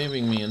always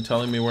saving me and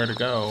telling me where to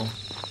go.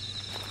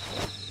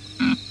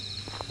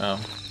 Oh.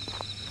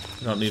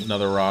 I don't need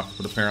another rock,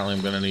 but apparently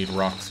I'm going to need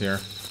rocks here.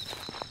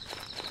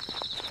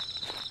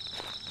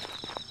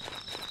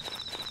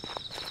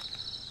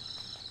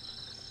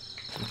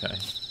 Okay.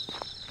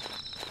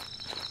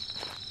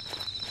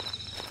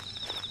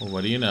 Well,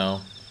 what do you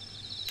know?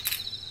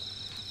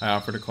 I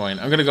offered a coin.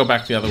 I'm going to go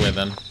back the other way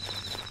then.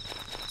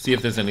 See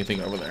if there's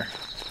anything over there.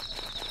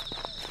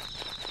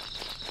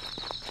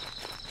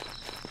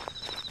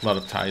 A lot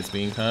of ties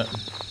being cut.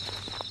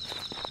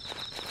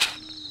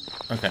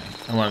 Okay,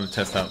 I wanted to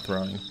test out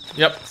throwing.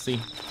 Yep, see.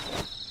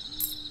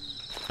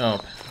 Oh,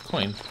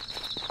 coin.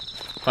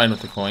 Fine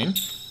with the coin.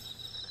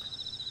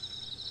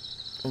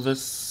 Well,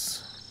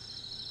 this...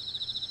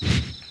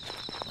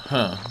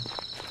 Huh.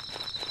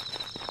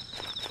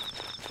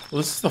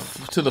 Well, this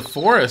is to the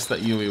forest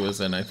that Yui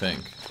was in, I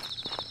think.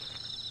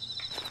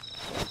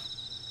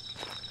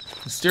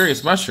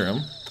 Mysterious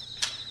mushroom.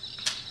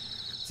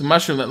 It's It's a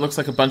mushroom that looks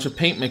like a bunch of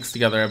paint mixed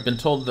together. I've been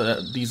told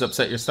that these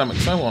upset your stomach,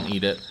 so I won't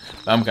eat it.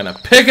 But I'm gonna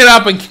pick it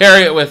up and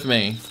carry it with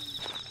me.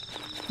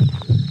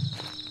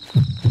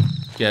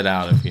 Get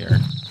out of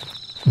here.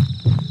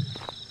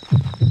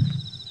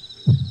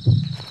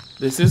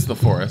 This is the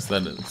forest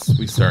that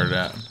we started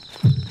at.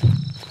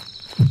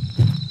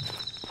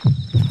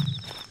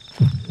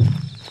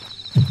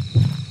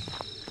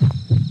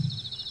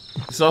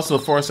 This is also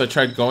the forest I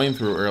tried going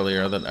through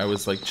earlier that I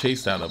was like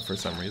chased out of for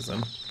some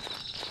reason.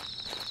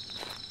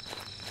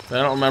 But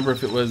I don't remember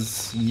if it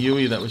was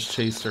Yui that was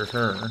chased or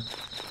her.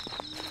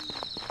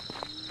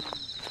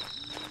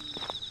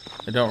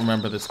 I don't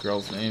remember this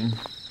girl's name.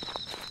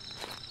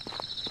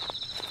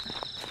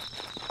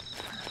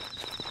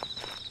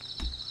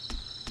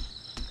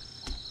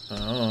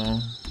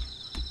 Oh.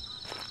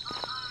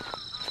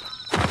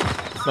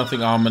 There's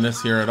nothing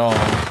ominous here at all.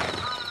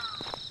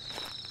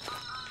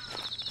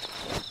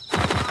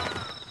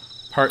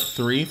 Part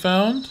 3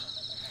 found?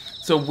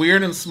 It's a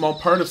weird and small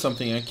part of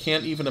something. I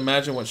can't even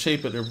imagine what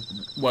shape it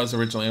was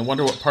originally. I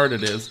wonder what part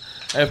it is.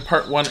 I have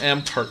part 1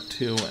 and part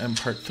 2 and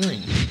part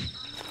 3.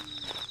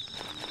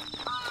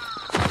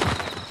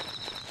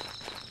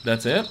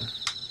 That's it?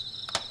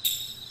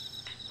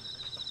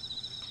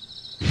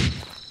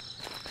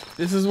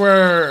 This is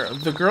where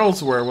the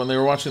girls were when they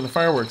were watching the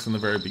fireworks in the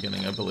very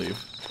beginning, I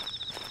believe.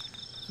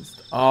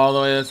 Just all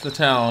the way to the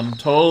town.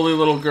 Totally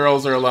little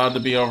girls are allowed to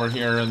be over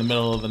here in the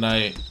middle of the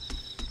night.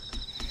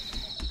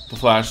 The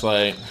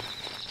flashlight.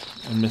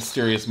 And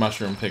mysterious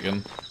mushroom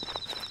picking.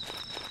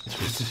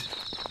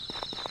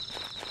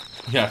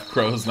 Yeah,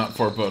 crow's not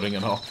foreboding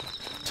at all.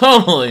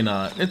 Totally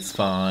not. It's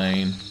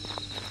fine.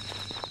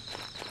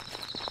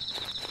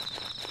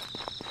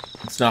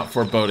 It's not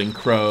foreboding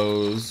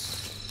crows.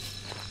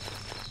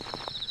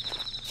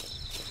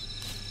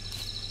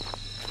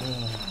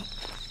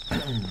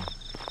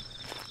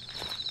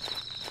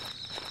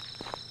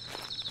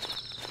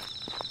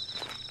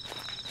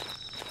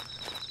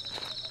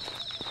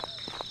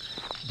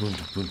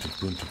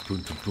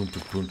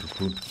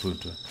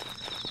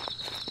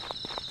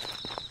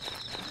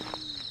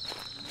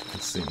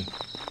 Let's see.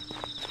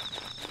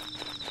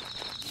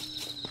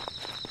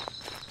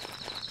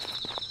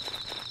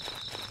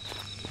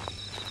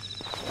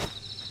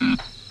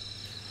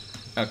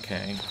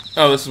 Okay.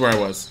 Oh, this is where I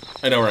was.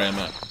 I know where I am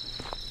at.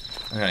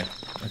 Okay.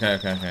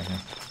 Okay.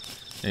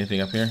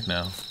 Anything up here?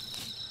 No.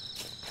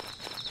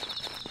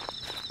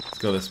 Let's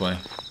go this way.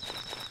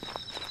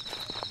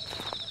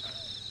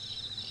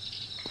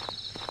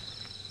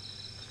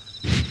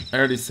 I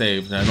already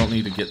saved, and I don't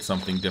need to get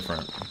something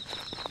different.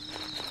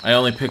 I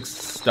only pick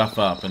stuff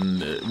up,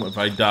 and if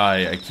I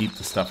die, I keep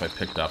the stuff I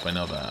picked up. I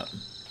know that.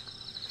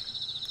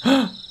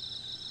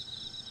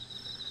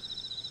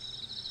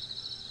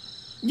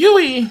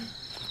 Yui!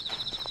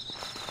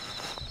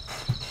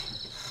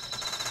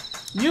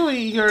 Yui,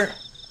 you're...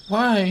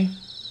 Why?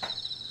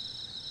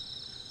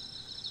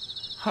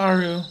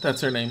 Haru,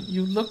 that's her name.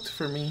 You looked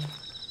for me.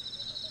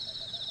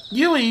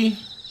 Yui!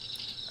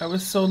 I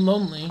was so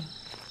lonely.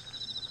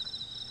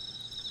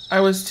 I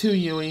was too,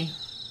 Yui.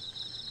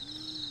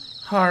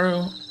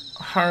 Haru,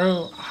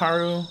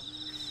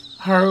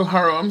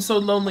 I'm so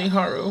lonely,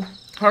 Haru.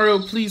 Haru,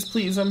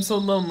 please, I'm so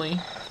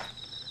lonely.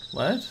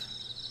 What?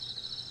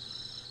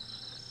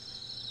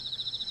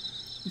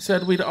 You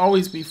said we'd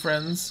always be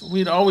friends.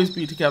 We'd always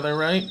be together,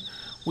 right?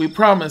 We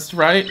promised,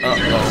 right?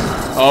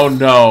 Uh-oh. Oh,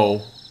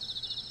 no.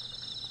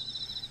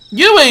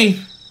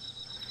 Yui!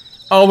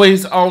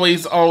 Always. Do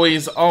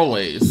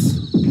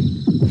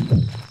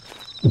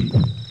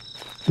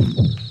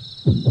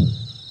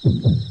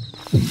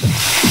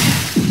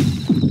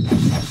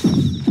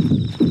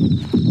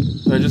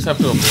I just have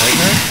to avoid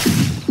her?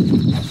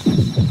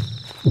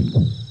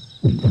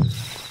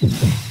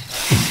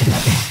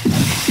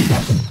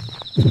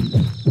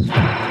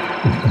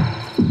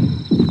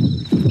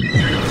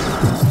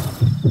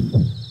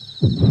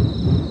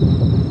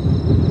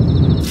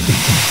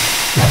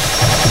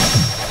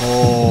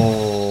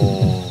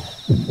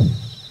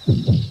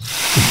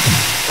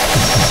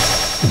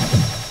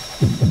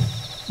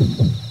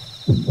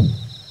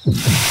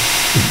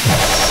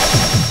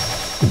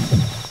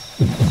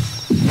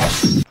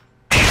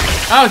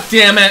 Oh,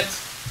 damn it!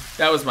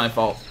 That was my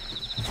fault.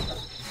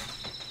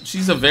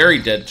 She's a very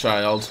dead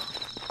child.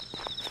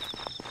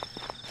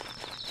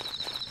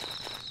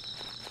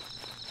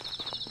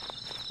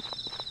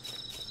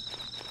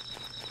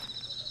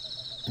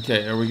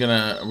 Okay, are we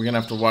gonna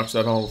have to watch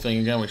that whole thing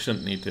again? We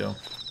shouldn't need to.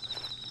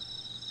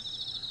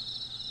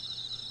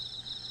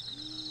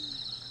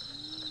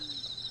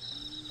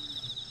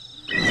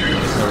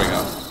 There we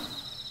go.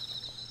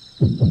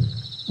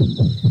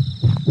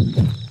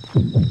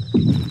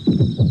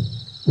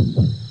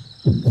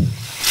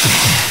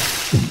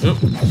 Oop.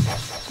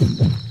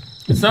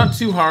 It's not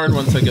too hard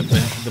once I get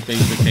the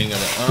basic hang of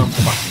it. Oh,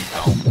 fucking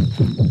hell.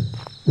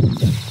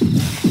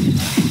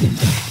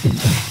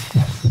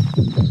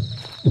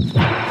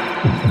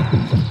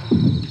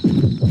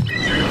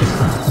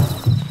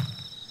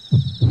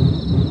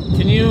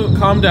 Can you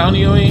calm down,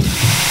 Yui? Oh,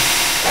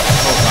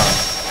 God.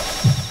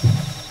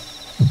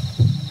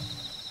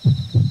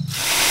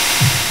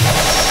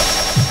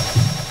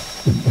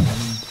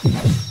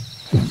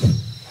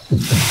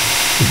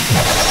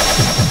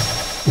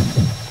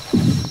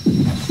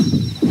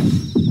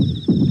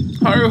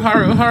 Haru,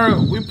 Haru,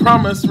 Haru. We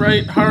promised,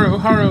 right? Haru,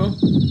 Haru.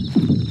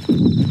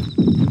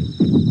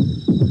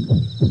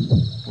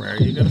 Where are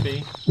you gonna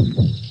be?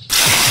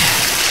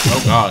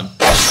 Oh God.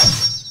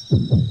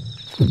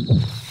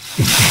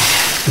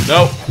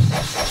 Nope.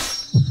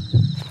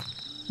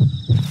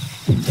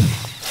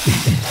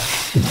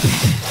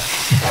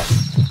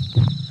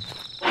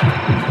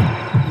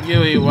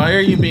 Yui, why are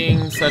you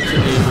being such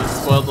a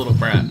spoiled little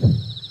brat?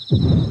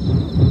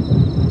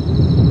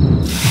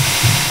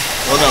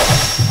 Oh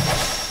no.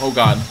 Oh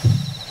God.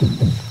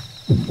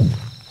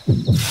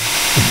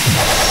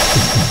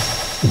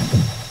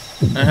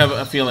 I have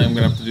a feeling I'm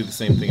gonna have to do the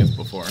same thing as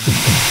before.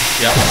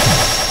 Yep.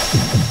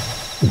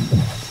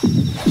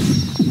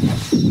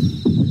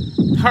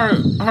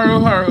 Haru, Haru,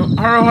 Haru,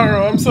 Haru,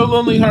 Haru, I'm so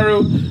lonely,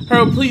 Haru.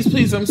 Haru, please,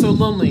 please, I'm so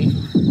lonely.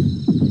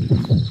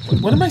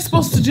 What am I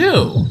supposed to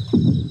do?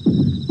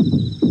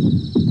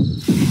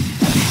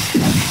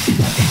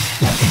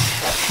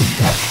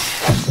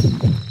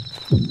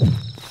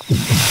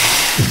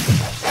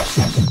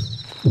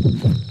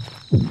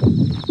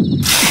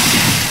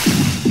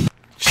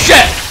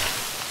 Shit!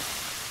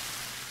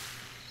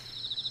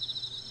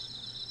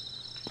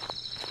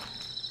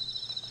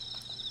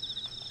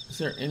 Is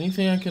there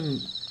anything I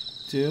can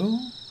do?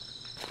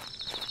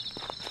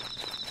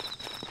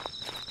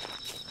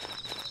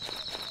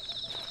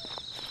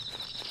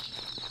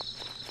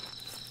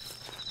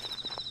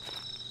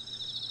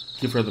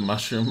 Give her the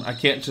mushroom. I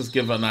can't just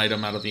give an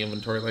item out of the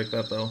inventory like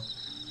that, though.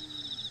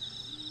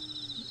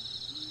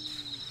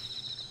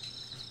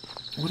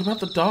 What about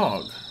the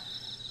dog?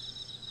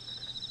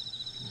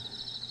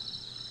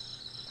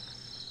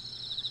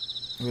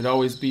 We'd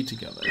always be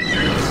together.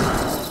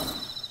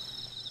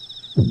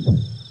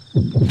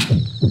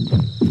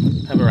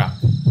 Have her out.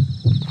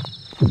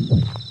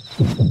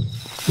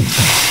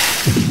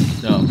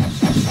 No.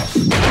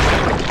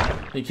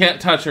 You can't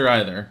touch her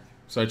either.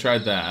 So I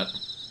tried that.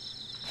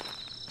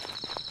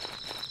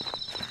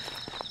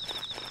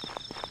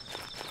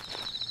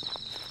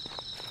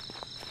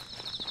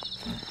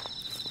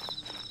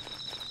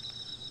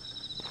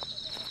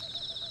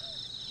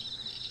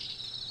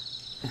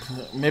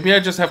 Maybe I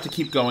just have to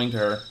keep going to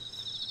her.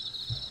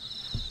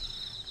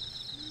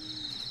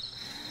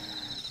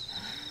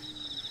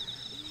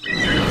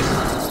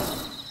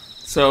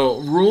 So,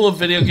 rule of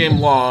video game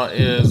law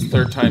is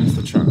third time's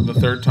the charm. The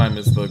third time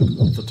is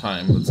the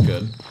time. That's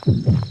good.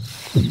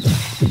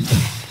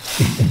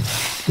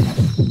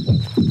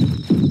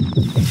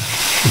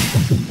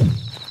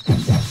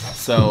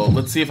 So,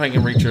 let's see if I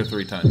can reach her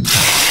 3 times.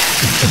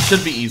 It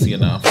should be easy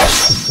enough.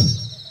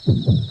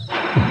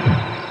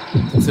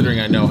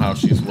 Considering I know how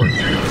she's working.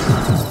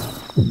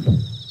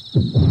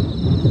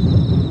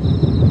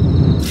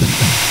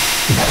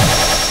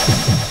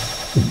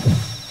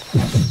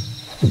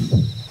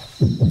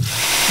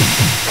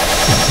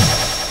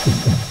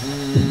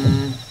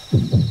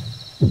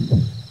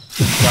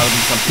 Gotta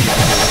be something you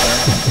can do with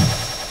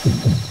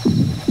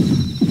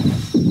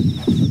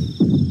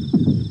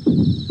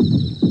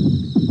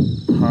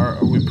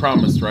her. We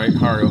promised, right?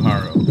 Haru,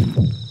 Haru.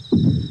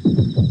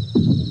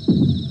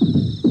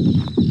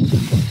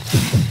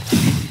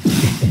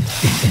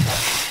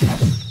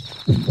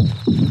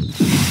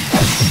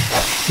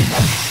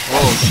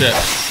 Shit.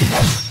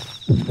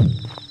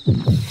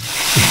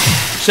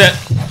 Shit.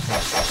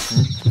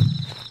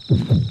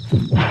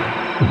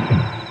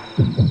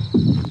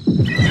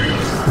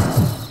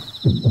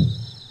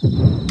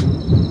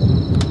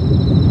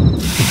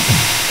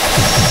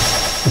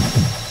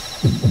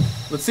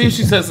 Let's see if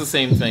she says the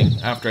same thing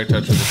after I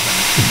touch her this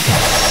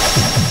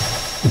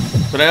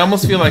time. But I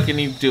almost feel like I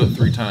need to do it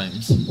 3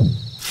 times.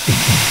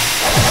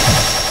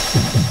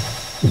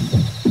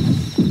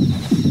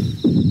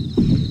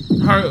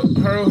 Haru,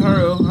 Haru,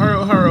 Haru,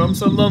 Haru, Haru, I'm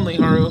so lonely,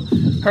 Haru.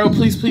 Haru,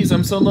 please, please,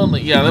 I'm so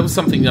lonely. Yeah, that was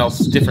something else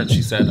different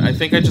she said. I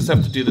think I just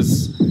have to do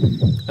this.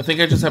 I think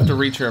I just have to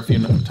reach her a few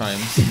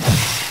times.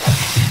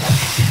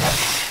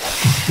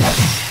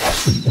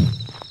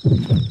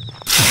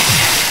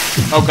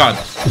 Oh God.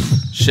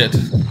 Shit.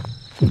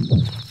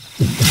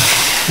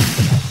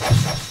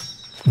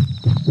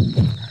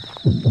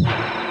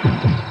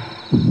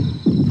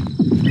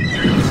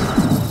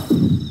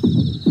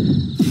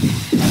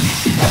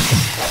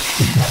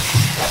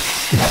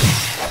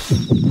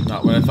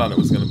 Not what I thought it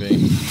was going to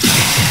be.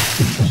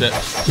 Shit.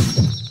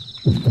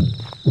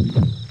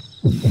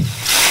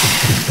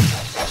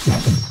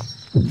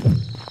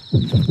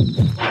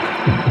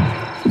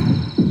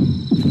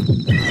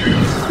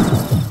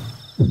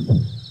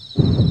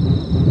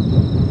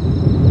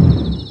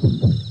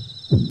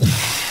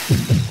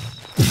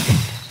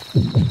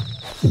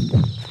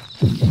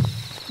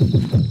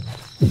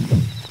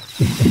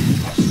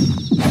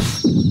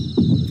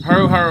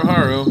 Haru, Haru,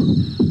 Haru.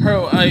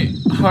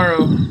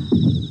 Haru,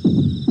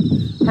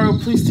 Haru,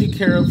 please take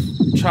care of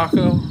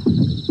Choco.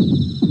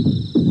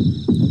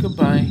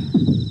 Goodbye.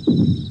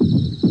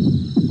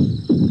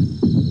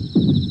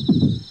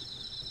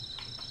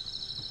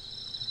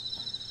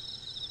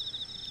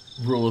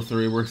 Rule of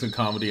 3 works in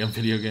comedy and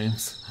video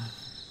games.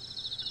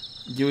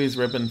 Yui's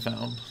ribbon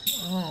found.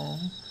 Oh.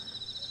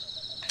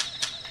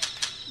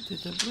 Did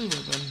the blue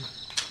ribbon?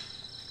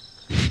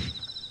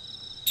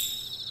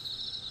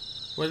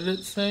 What did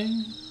it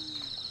say?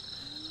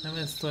 I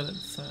missed what it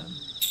said.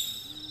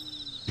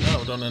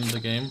 Oh, don't end the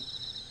game.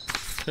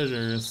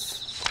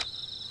 Treasures.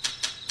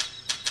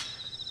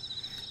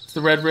 It's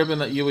the red ribbon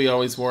that Yui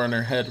always wore on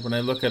her head. When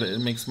I look at it, it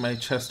makes my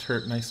chest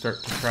hurt and I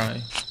start to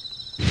cry.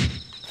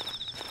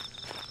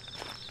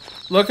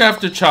 Look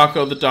after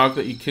Choco, the dog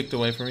that you kicked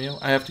away from you.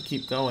 I have to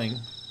keep going.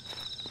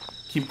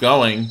 Keep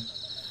going.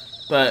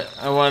 But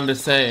I wanted to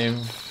say...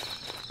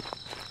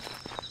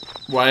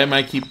 Why am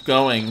I keep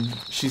going?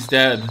 She's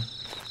dead.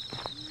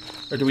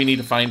 Or do we need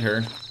to find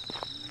her?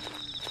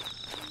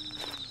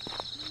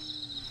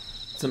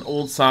 It's an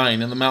old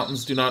sign, and the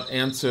mountains do not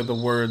answer the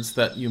words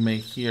that you may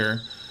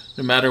hear.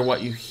 No matter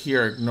what you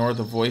hear, ignore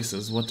the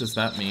voices. What does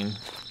that mean?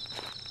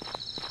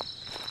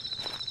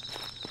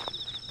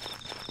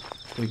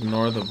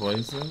 Ignore the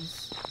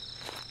voices?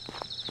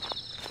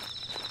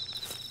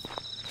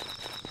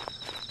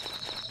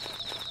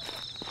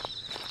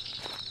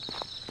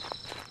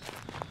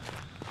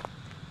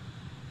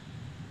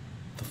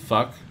 The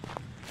fuck?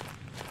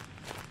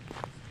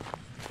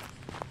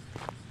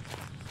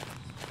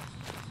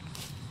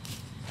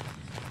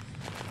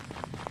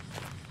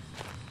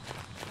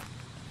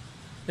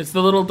 It's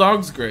the little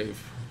dog's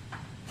grave.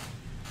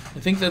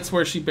 I think that's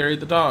where she buried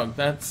the dog.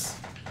 That's...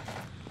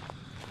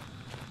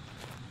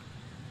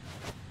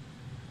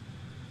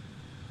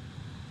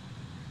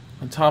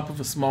 On top of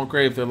a small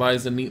grave, there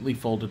lies a neatly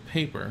folded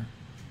paper.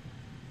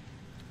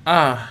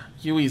 Ah,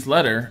 Yui's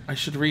letter. I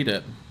should read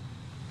it.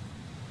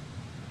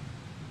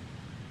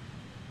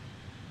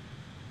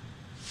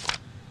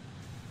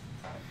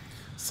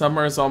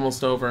 Summer is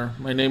almost over.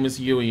 My name is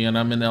Yui, and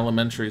I'm in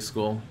elementary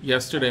school.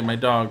 Yesterday, my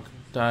dog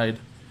died.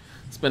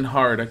 It's been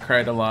hard. I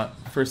cried a lot.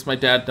 First my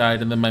dad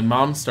died, and then my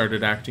mom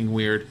started acting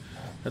weird.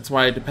 That's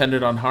why I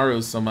depended on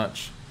Haru so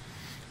much.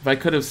 If I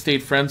could have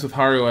stayed friends with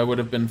Haru, I would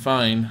have been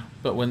fine.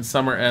 But when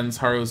summer ends,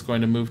 Haru is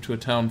going to move to a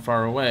town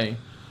far away.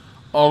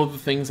 All of the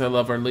things I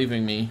love are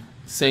leaving me.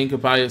 Saying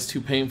goodbye is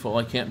too painful.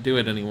 I can't do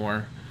it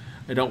anymore.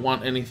 I don't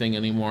want anything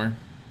anymore.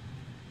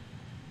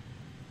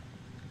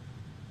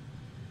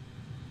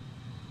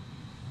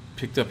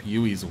 Picked up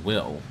Yui's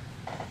will.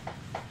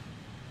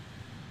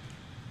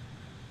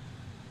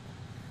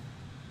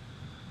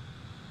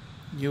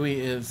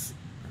 Yui is...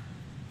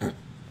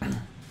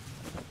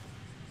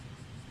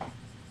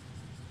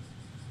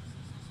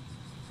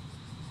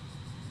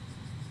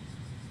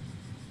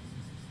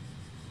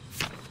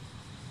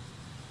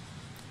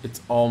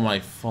 It's all my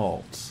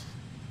fault.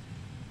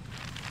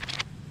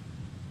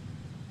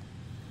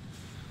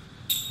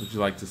 Would you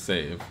like to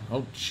save?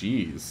 Oh,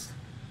 jeez.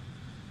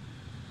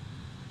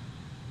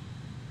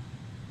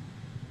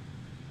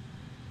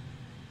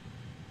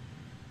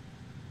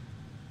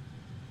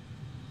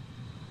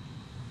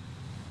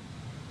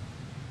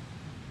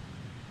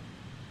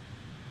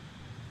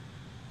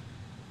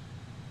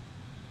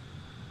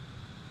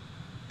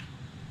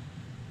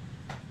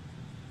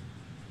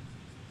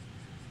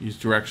 Use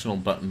directional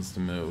buttons to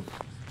move.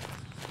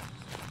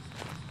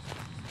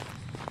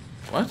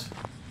 What?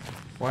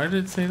 Why did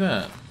it say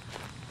that?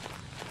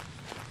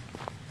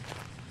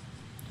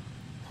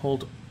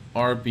 Hold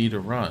RB to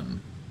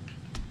run.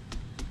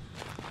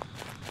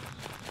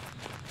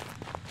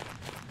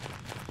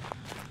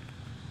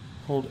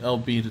 Hold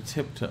LB to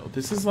tiptoe.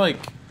 This is like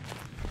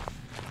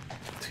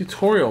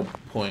tutorial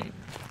point.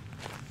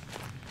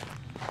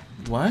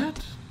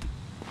 What?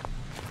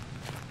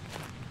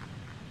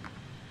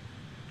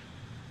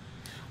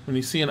 When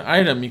you see an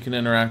item you can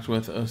interact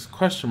with, a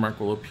question mark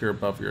will appear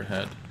above your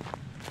head.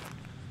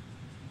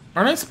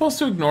 Aren't I supposed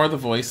to ignore the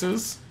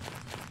voices?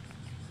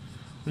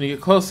 When you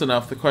get close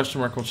enough, the question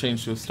mark will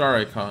change to a star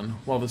icon.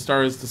 While the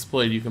star is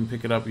displayed, you can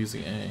pick it up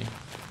using A.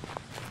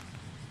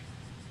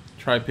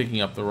 Try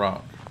picking up the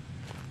rock.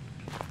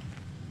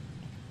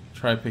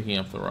 Try picking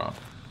up the rock.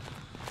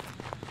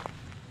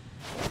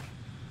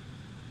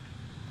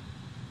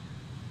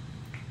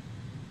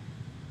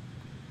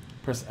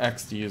 Press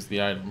X to use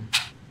the item.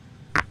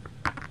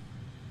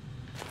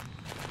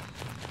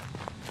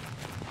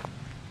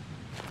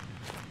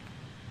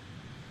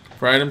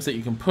 For items that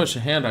you can push, a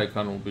hand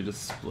icon will be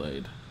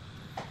displayed.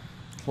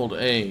 Hold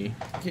A.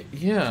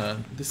 Yeah,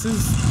 this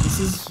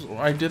is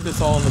I did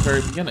this all in the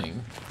very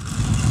beginning.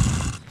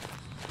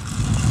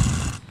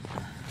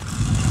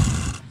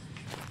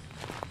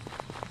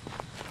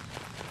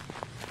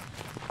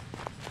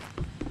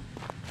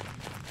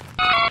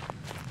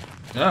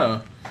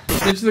 Oh.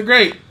 Bitches are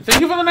great.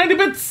 Thank you for the 90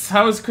 bits!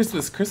 How was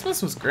Christmas?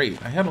 Christmas was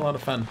great. I had a lot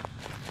of fun.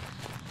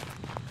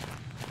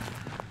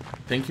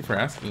 Thank you for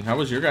asking. How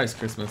was your guys'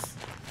 Christmas?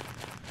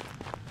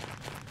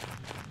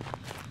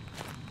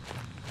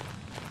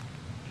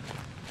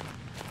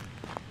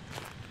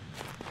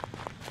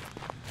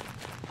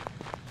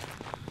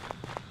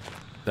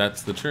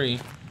 That's the tree.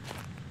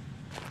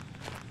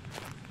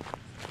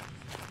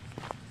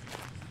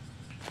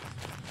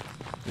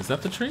 Is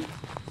that the tree?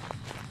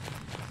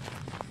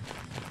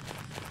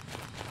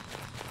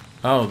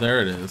 Oh, there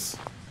it is.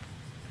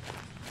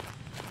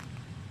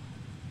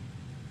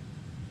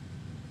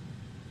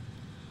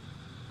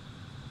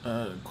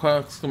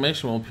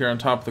 Exclamation will appear on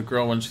top of the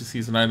girl when she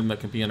sees an item that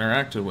can be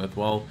interacted with.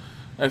 While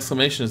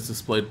exclamation is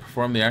displayed,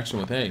 perform the action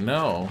with A.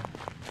 No.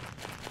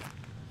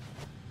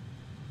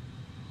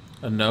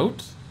 A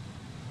note?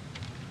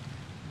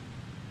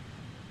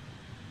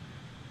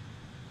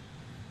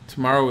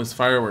 Tomorrow is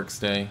fireworks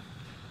day.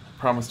 I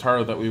promised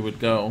Haru that we would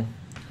go.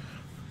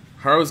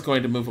 Haru is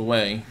going to move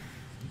away,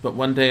 but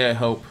one day I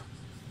hope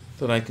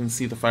that I can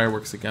see the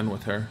fireworks again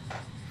with her.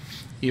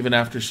 Even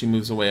after she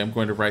moves away, I'm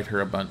going to write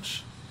her a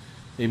bunch.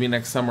 Maybe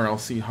next summer I'll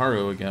see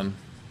Haru again.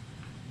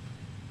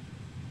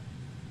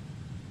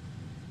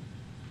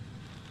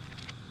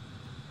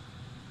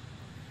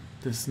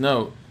 This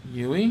note,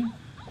 Yui?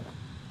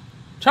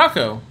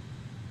 Chaco!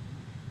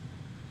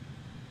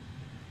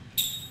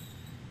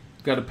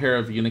 Got a pair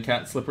of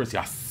unicat slippers?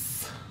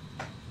 Yes!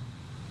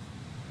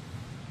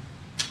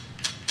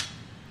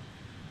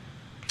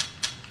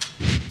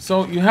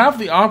 So you have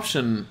the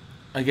option,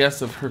 I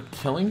guess, of her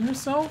killing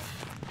herself?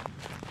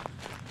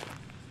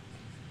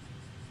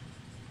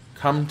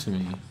 Come to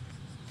me.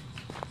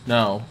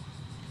 No.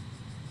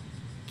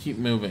 Keep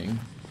moving.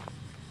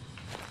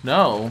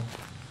 No.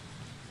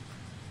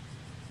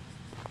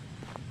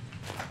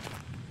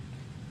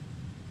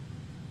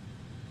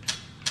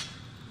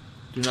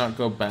 Do not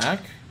go back.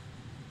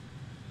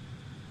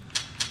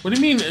 What do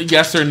you mean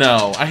yes or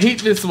no? I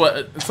hate this.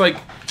 What? It's like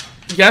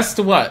yes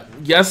to what?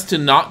 Yes to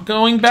not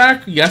going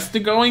back? Yes to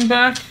going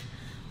back?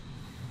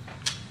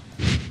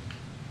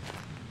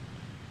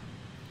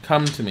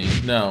 Come to me.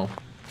 No.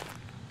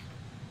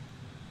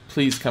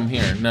 Please come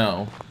here.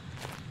 No.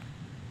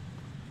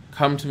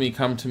 Come to me,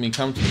 come to me,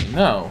 come to me.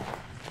 No.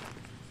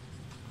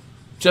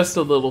 Just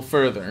a little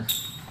further.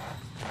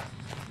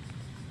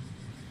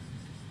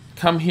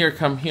 Come here,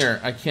 come here.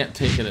 I can't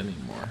take it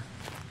anymore.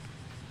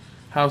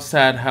 How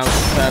sad, how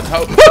sad,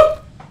 how...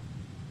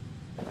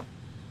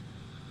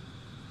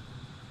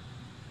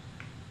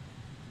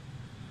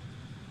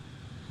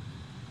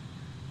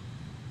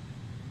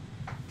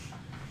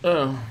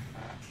 Oh.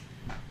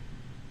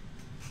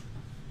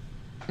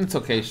 It's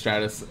okay,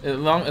 Stratus. As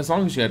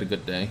long as you had a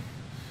good day.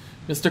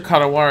 Mr.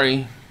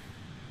 Katawari.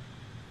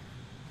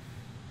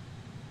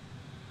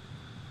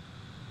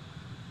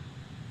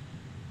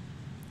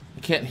 I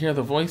can't hear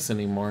the voice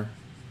anymore.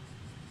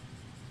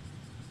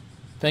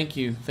 Thank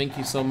you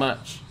so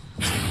much.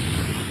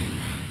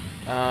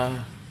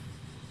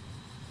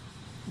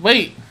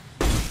 Wait!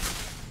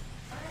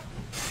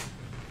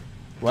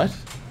 What?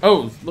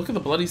 Oh, look at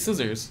the bloody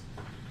scissors.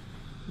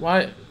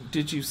 Why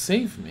did you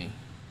save me?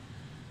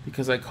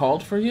 Because I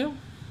called for you?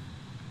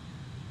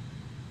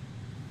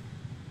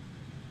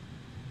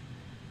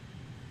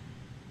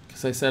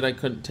 Because I said I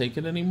couldn't take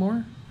it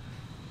anymore?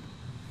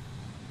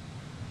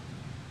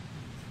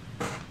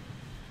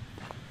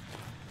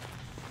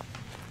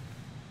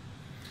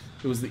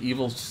 It was the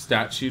evil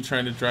statue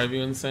trying to drive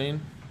you insane?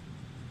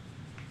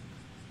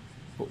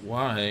 But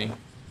why?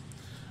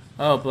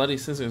 Oh, bloody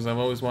scissors. I've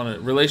always wanted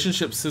it.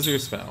 Relationship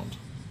scissors found.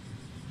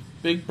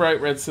 Big, bright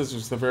red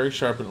scissors. They're very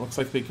sharp, and it looks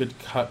like they could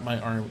cut my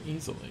arm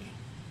easily.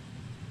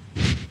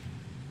 There's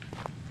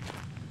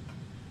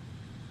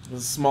a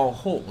small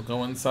hole.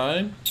 Go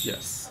inside?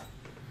 Yes.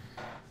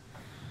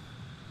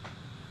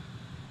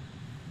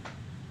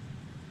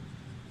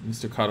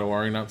 Mr.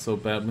 Katawari, not so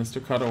bad.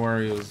 Mr.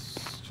 Katawari was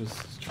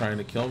just trying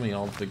to kill me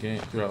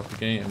throughout the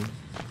game.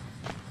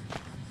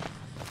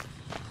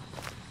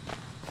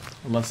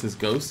 Unless his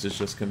ghost is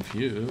just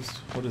confused.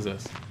 What is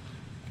this?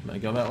 Can I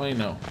go that way?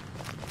 No.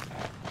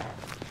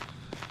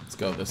 Let's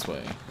go this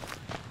way.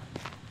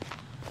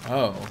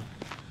 Oh.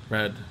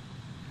 Red.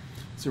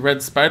 It's a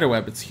red spider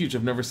web. It's huge.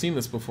 I've never seen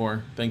this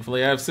before.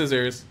 Thankfully I have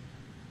scissors.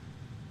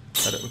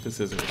 Cut it with the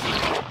scissors.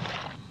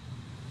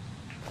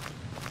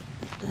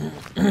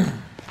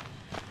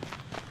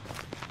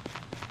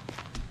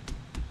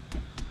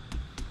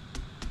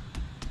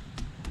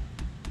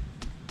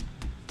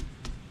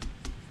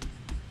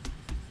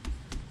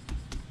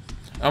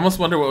 I almost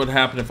wonder what would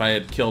happen if I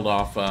had killed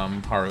off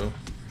Haru.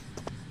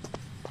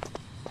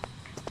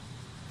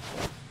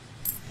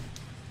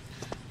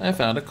 I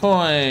found a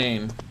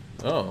coin.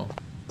 Oh.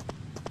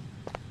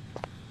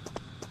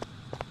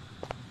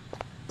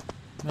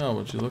 No,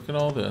 would you look at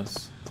all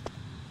this?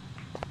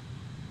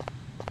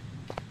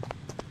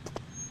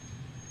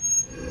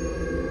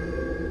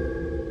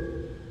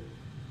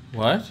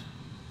 What?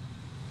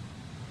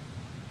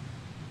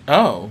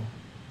 Oh.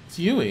 It's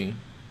Yui.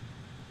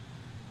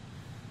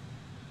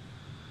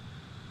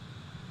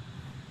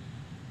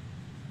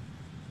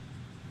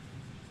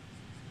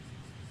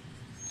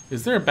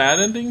 Is there a bad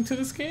ending to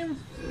this game?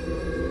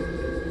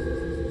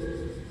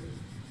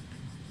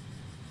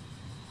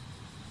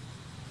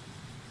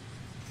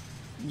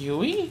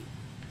 Yui?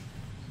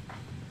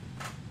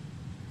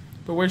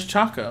 But where's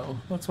Chaco?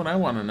 That's what I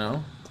want to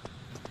know.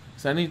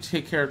 Because I need to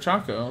take care of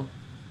Chaco.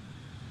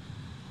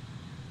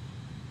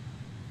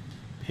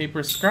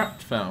 Paper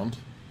scrapped found.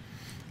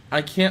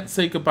 I can't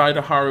say goodbye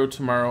to Haru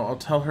tomorrow. I'll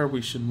tell her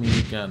we should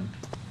meet again.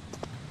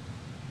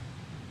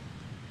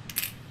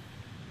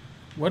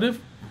 What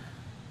if...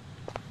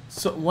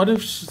 So what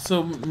if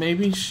so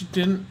maybe she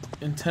didn't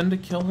intend to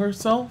kill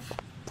herself?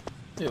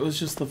 It was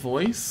just the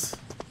voice?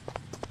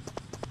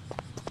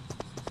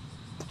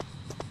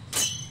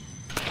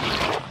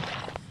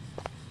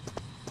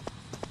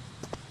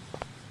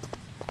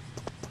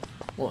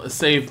 Well, a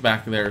save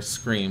back there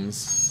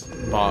screams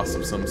boss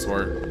of some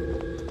sort.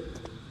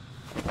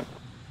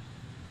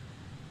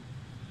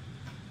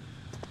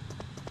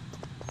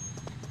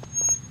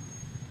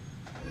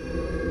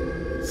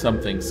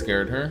 Something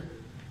scared her.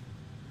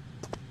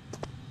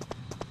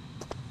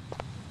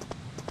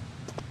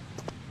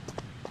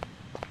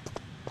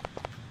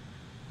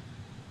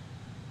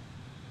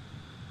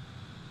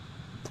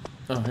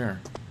 Oh,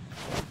 here.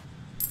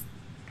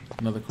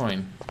 Another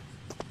coin.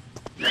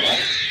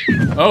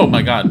 Oh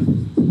my god.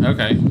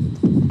 Okay.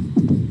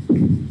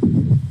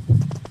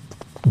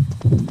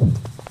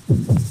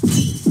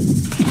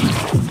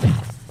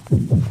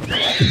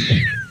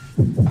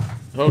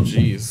 Oh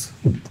jeez.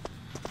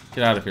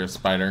 Get out of here,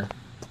 spider.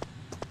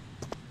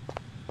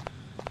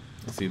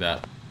 I see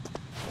that.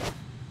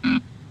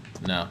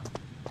 No.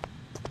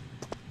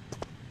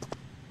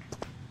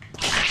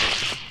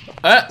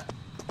 Ah!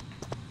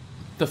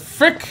 The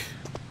frick!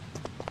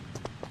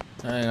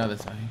 I got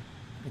this eye.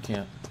 I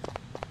can't.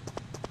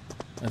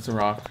 That's a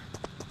rock.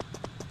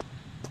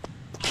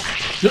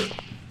 You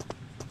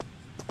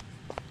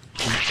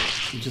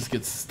just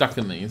get stuck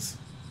in these.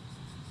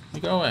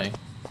 You go away.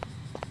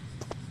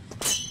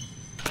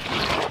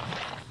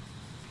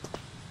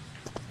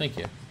 Thank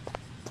you.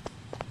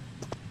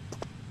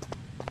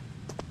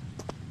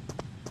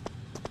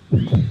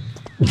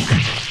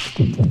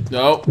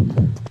 No.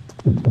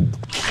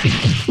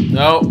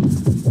 No.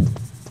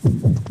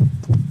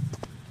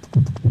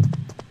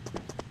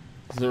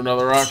 Is there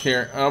another rock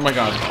here? Oh my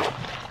god.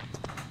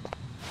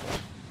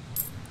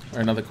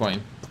 Or another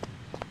coin.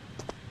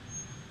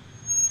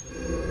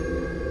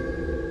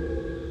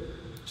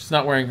 She's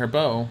not wearing her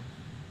bow.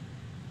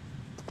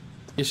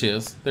 Yes, she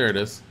is. There it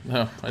is.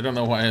 No, I don't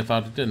know why I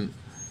thought it didn't.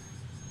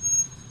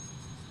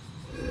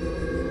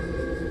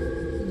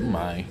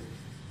 My.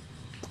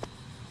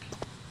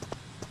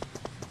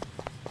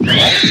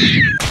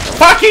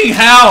 Fucking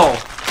hell!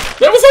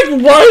 That was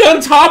like right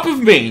on top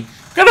of me!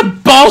 What kind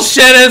of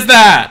bullshit is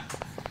that?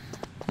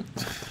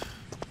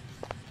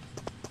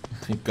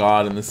 Thank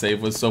God, and the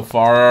save was so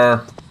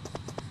far.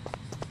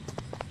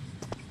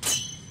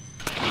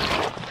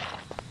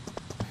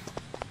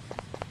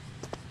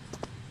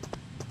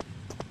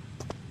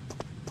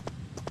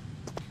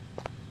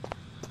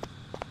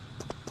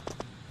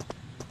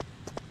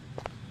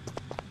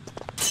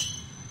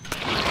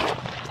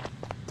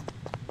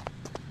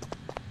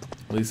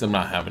 At least I'm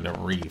not having to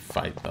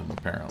re-fight them,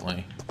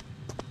 apparently.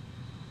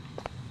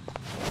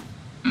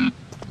 No,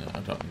 I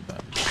don't need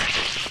that.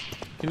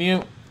 Can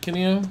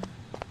you?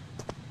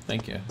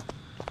 Thank you.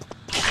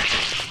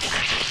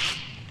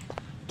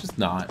 Just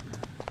not.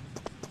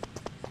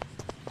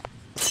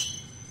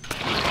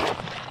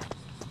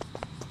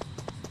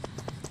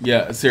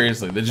 Yeah,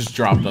 seriously, they just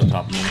dropped on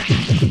top of me.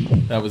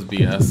 That was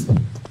BS.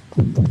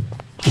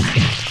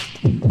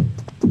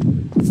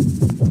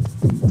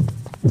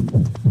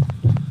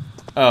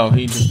 Oh,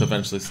 he just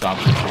eventually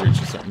stops it to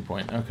reach a certain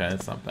point. Okay,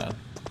 that's not bad.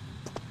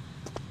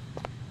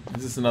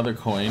 Is this another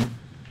coin?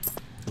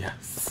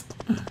 Yes.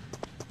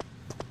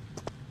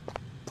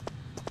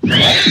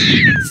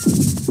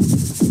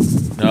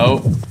 No.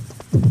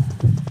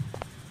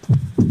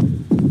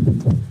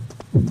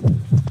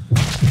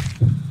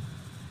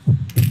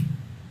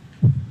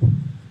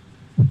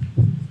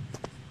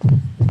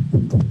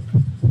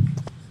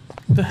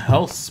 What the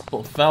hell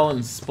fell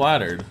and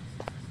splattered?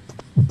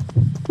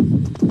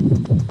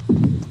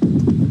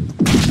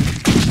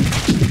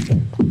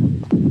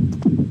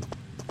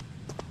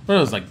 What are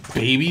those, like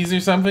babies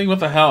or something? What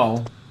the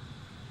hell?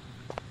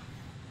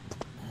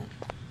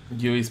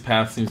 Yui's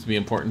path seems to be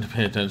important to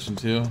pay attention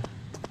to.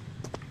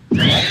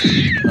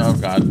 Oh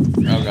god.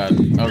 Oh god.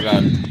 Oh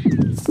god.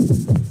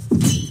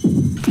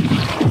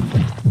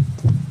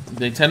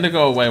 They tend to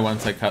go away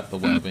once I cut the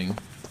webbing.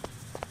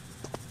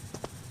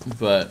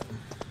 But...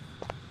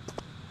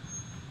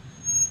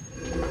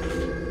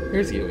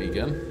 here's Yui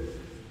again.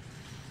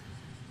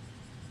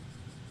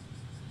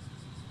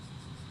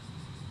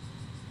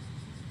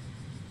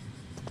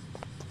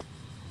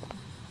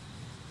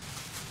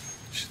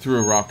 She threw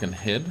a rock and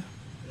hid.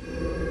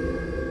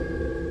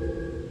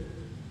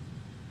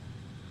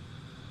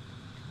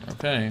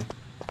 Okay.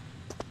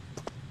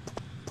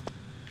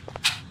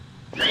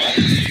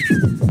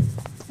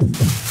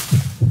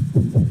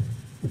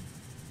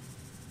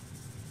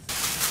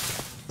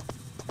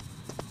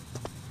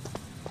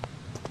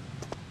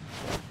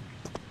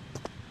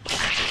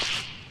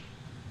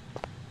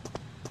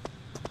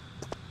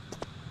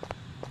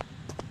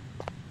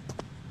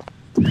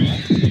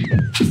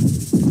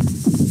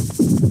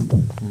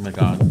 Oh my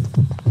god.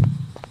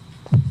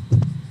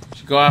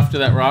 Should go after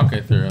that rock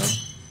I threw.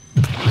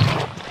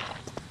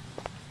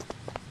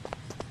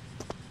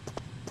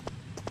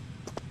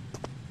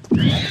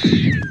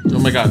 Oh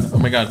my god, oh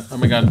my god, oh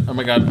my god, oh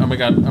my god, oh my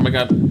god, oh my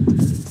god.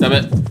 Stop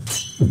it.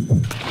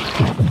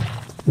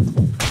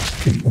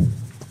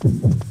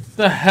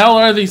 The hell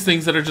are these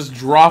things that are just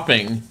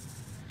dropping?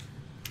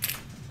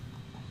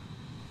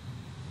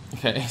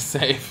 Okay,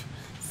 save.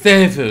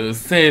 Save-u,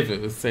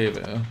 save-u,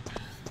 save-u.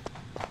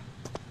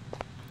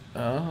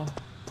 Oh.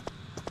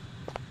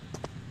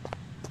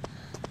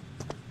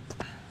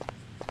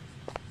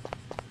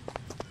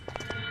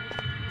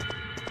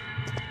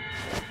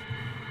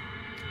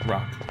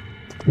 Rock.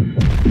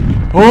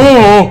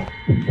 Oh!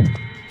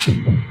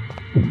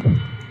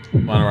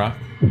 Want a rock?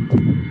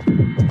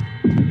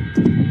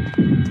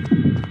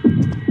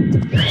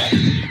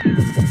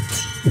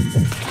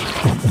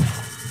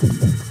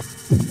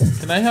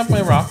 Can I have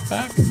my rock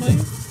back,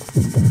 please?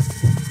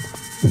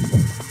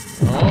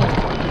 Oh.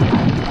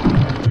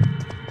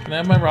 Can I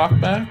have my rock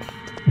back?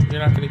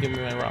 You're not gonna give me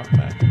my rock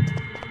back.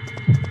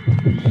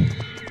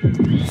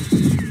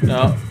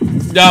 No.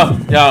 No,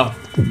 no.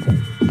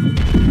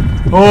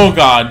 Oh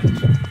god.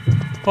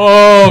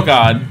 Oh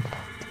god.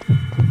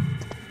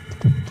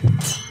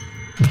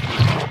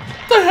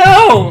 What the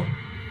hell?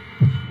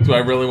 Do I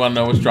really want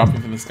to know what's dropping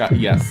from the sky?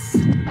 Yes.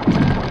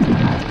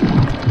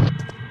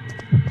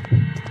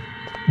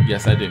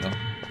 Yes, I do.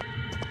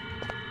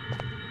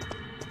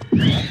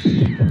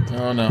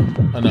 Oh no.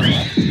 Oh no.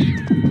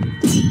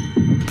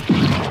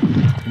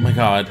 Oh my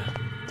god.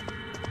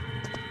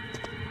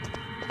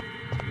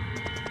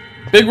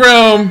 Big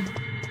room!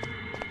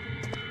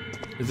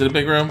 Is it a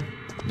big room?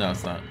 No,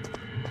 it's not.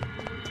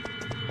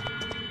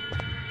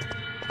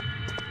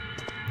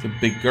 The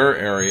bigger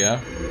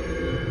area.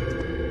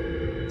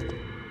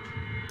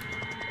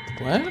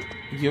 What?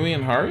 Yui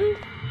and Haru?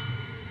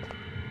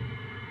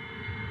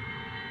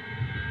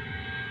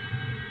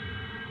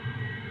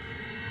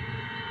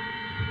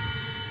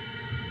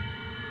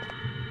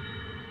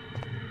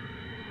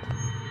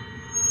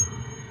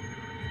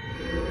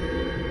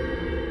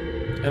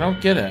 I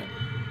don't get it.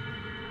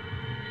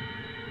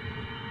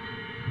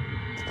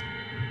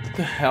 What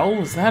the hell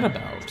was that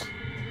about?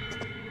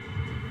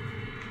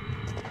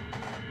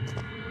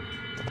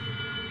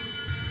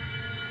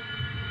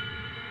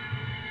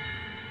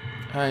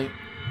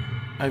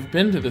 I've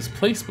been to this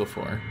place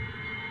before.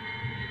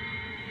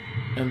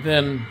 And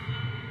then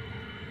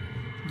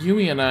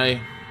Yui and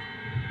I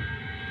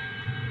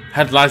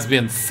had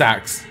lesbian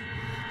sex.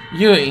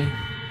 Yui,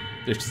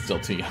 they're still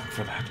too young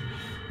for that.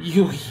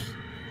 Yui.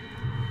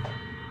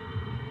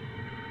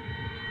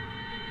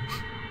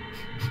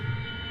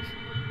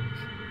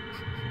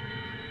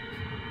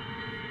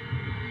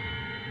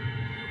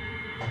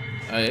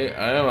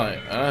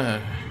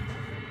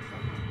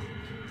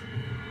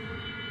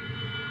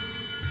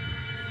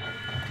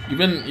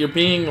 You're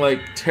being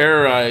like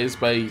terrorized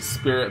by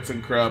spirits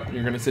and corrupt.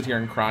 You're gonna sit here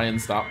and cry and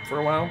stop for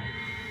a while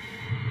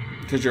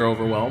because you're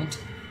overwhelmed.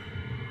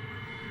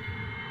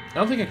 I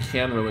don't think I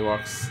can really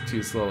walk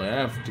too slowly. I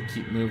have to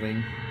keep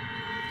moving.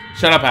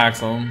 Shut up,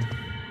 Axel.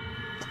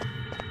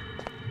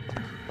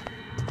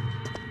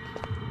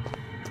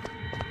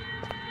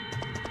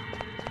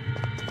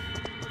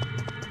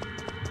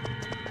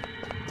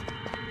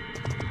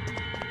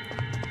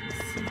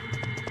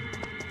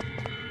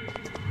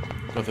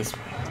 Go this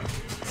way.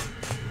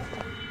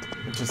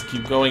 Just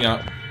keep going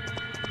up.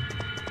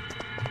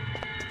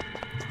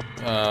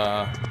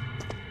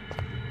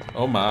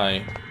 Oh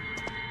my.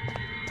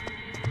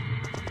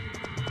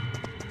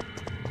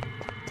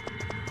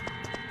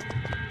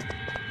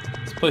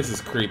 This place is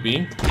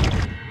creepy.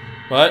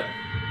 What?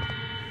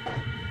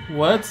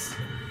 What?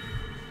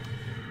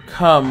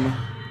 Come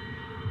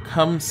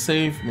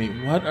save me.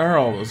 What are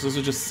all those? Those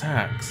are just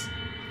sacks.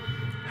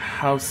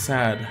 How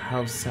sad,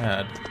 how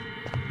sad.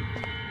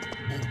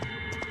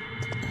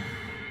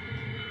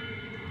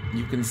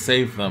 You can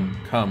save them.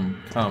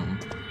 Come. Come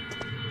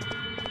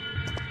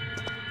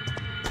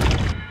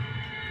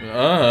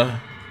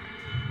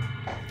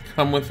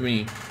with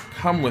me.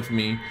 Come with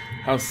me.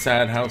 How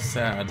sad, how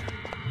sad.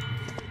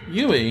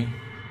 Yui.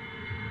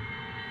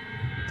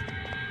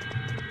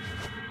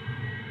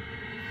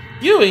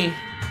 Yui!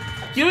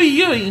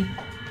 Yui!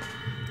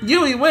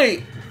 Yui,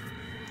 wait!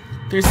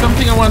 There's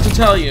something I want to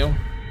tell you.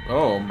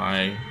 Oh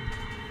my.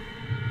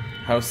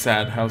 How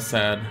sad, how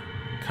sad.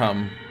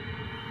 Come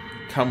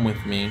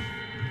with me.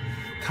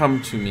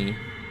 Come to me.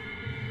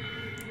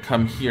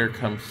 Come here,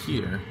 come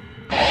here.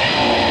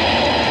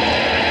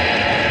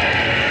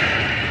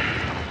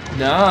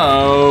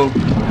 No.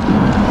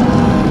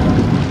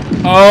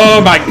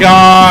 Oh my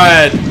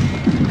god.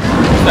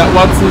 That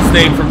what's his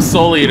name from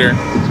Soul Eater.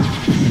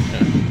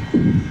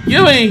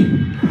 Yui!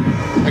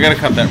 I gotta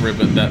cut that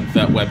ribbon,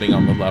 that webbing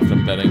on the left,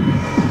 I'm betting.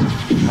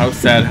 How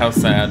sad, how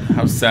sad,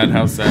 how sad,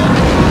 how sad.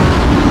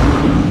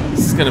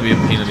 This is gonna be a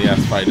pain in the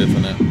ass fight,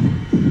 isn't it?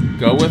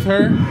 Go with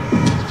her?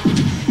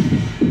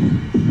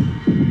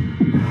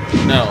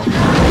 No.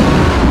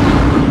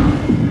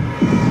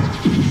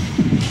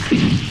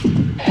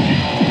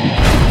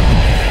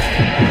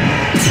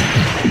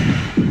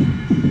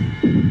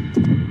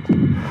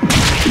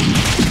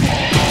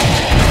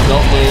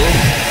 Don't move.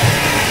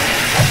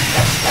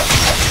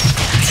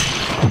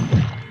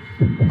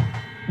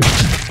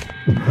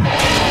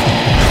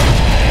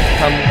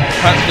 Come,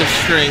 cut the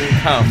string,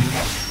 come.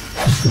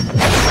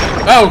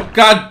 Oh,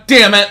 god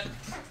damn it!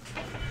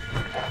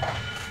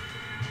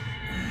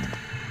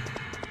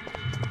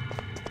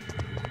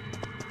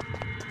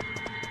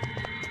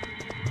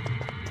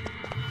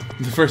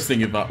 The first thing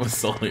you thought was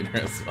Soul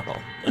Eater as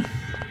well.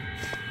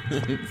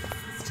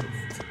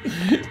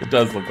 It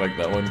does look like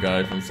that one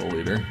guy from Soul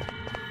Eater.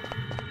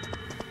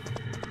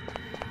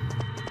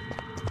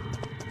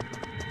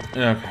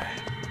 Okay.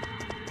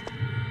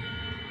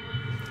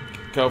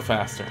 Go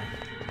faster.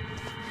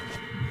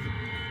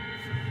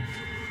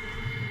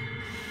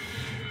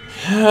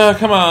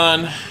 Come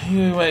on.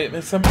 Wait,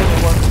 there's something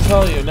I want to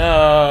tell you.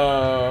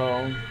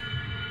 No.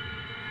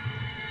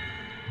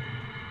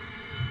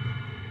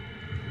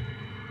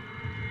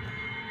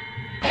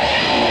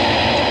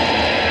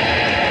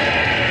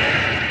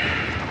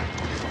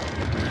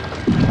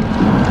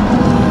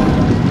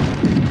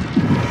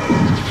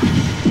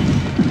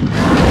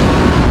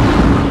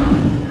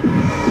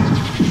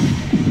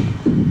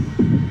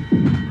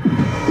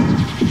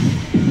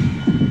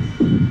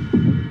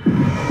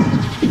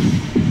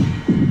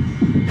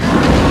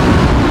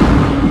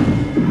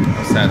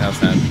 How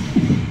sad.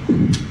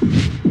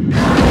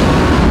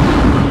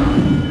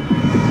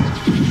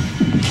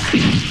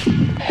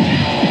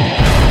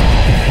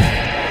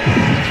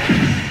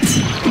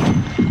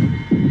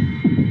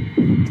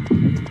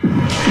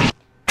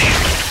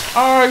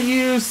 Are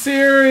you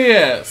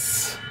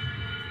serious?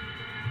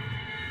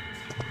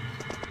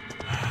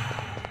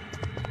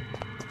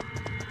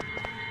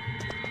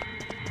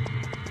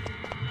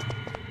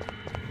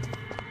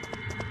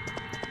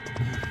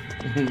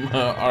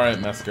 Alright,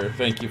 Mesker.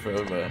 Thank you for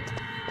the...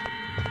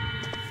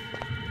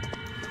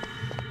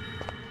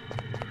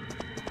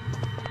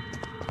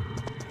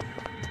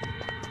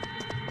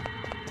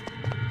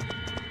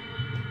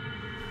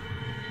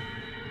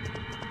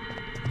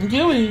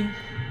 Dilly.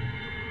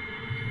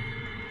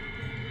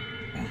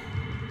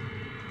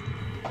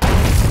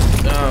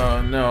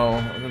 Oh no,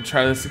 I'm gonna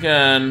try this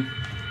again.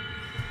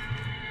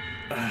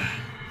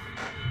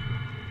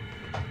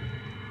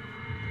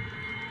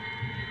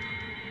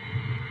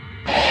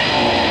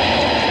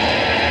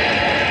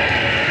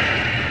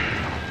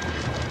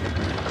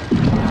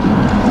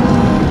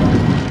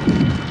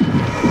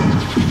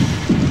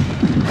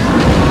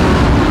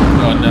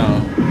 Oh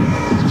no.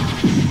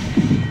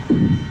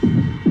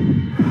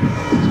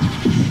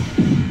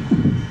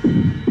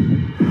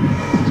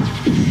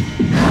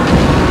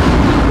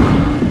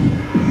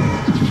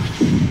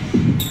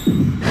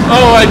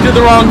 Oh, I did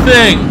the wrong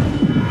thing!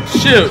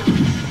 Shoot!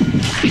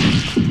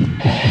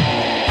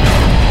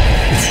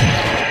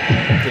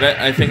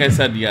 I think I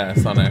said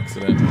yes on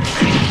accident.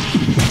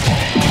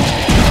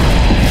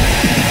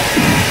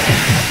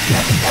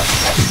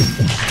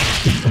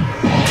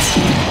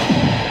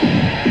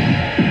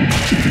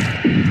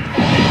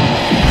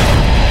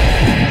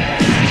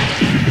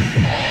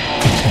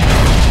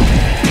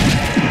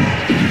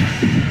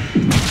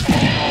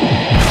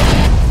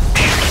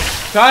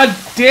 God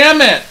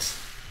damn it!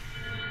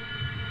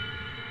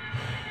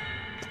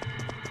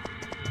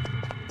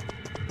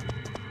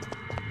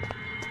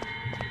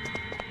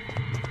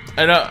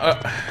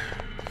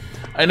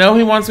 I know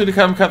he wants me to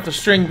come cut the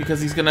string because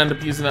he's gonna end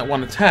up using that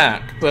one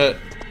attack, but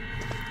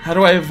how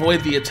do I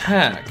avoid the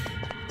attack?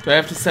 Do I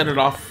have to set it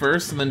off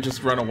first and then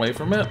just run away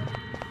from it?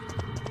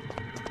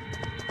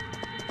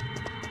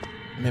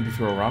 Maybe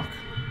throw a rock?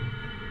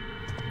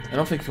 I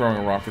don't think throwing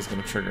a rock is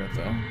gonna trigger it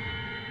though.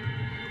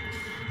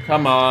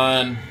 Come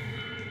on.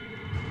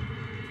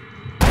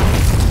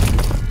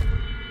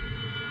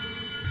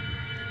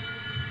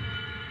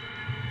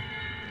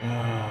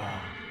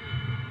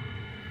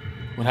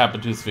 What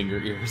happened to his finger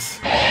ears?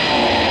 Come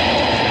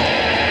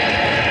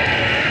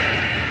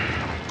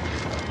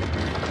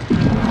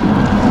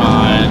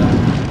on.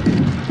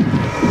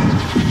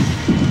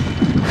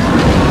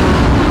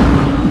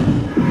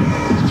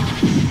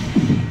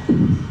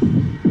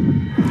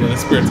 Yeah,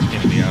 this spirit's a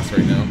pain in the ass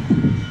right now.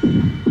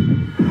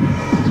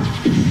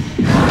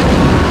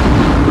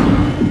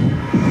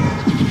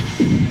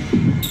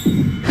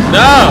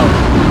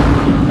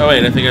 No! Oh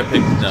wait, I think I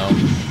picked no.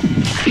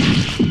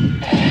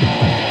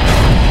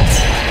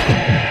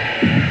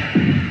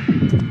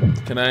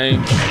 Can I?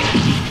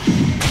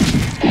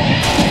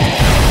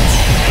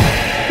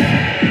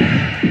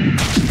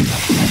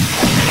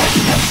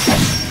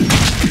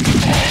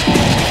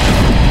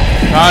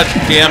 God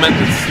damn it,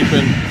 that's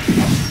stupid.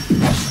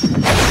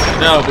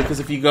 No,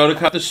 because if you go to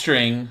cut the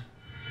string,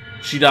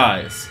 she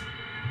dies.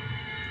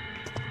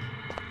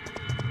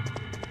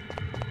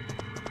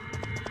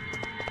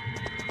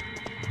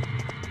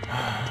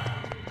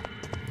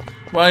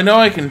 Well, I know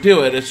I can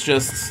do it, it's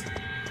just...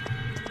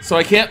 So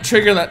I can't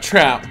trigger that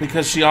trap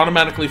because she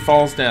automatically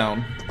falls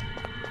down.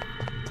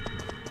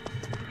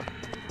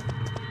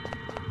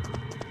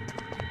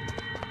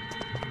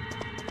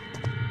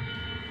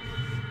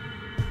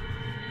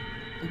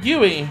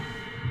 Yui!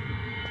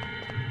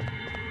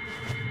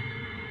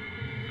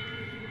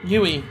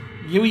 Yui!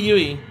 Yui,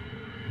 Yui!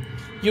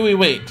 Yui,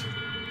 wait.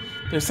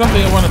 There's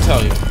something I want to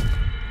tell you.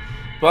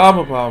 Blah,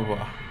 blah, blah,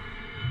 blah.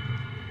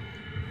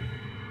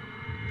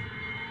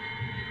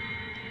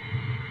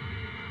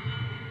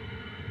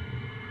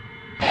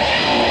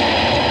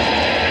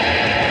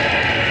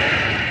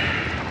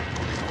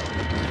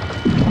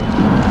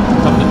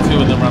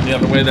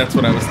 out of the way. That's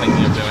what I was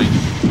thinking of doing.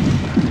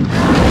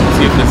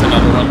 See if there's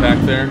another one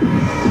back there.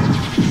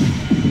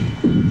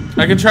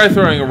 I can try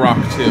throwing a rock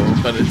too,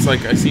 but it's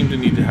like I seem to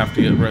need to have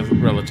to get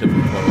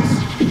relatively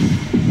close.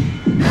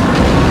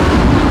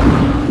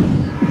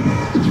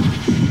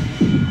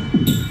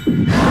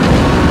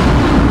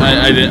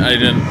 I didn't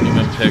even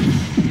pick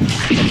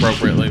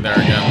appropriately there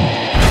again.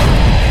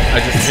 I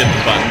just hit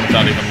the button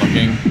without even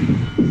looking.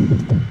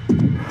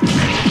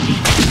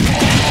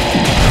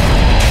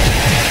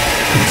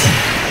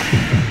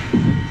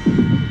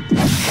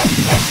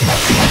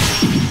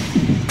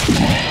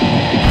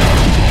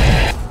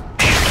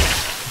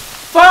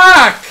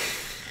 Fuck!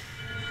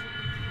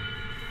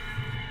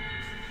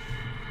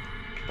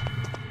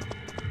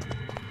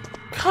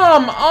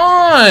 Come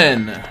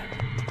on!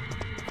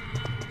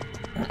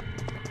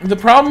 The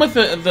problem with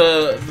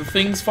the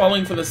things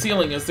falling from the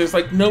ceiling is there's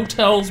like no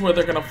tells where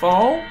they're gonna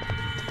fall,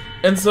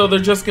 and so they're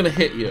just gonna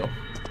hit you.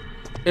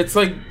 It's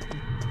like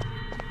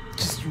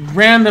just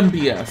random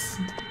BS.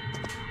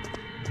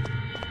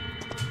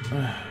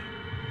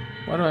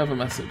 Why do I have a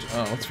message?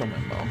 Oh, it's from my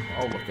mom.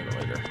 I'll look at it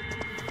later.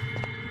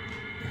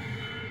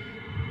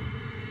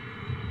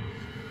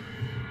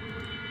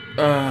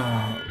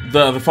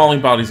 The falling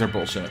bodies are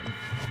bullshit.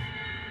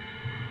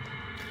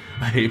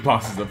 I hate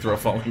bosses that throw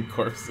falling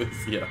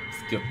corpses. Yeah,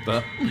 skip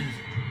that.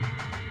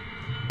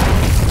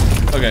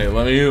 Okay,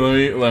 let me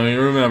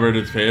remember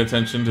to pay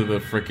attention to the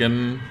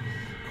frickin'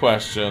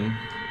 question.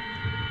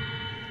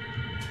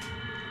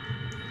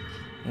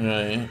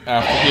 Okay,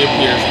 after he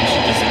appears and she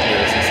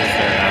disappears, he sits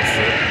there and asks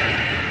it.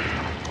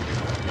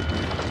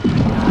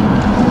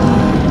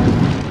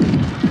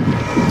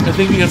 I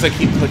think because I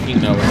keep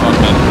clicking no, it's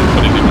automatically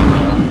putting him on no.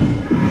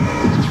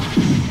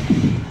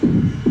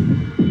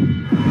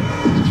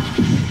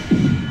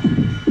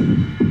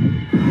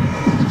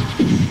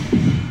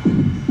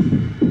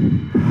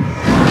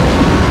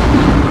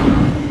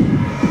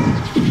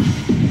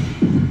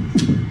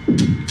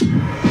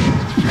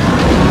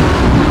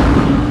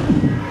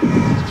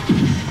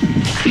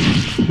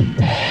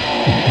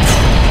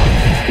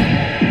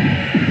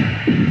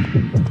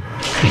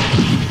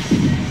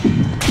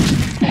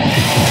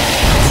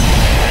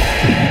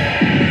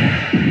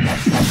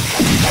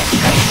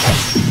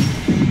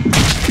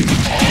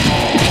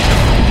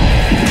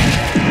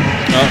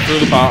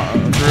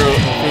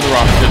 Through the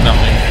rock did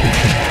nothing.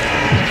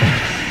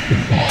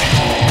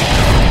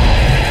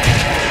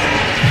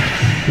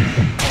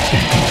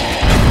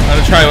 I'm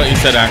gonna try what you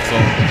said, Axel.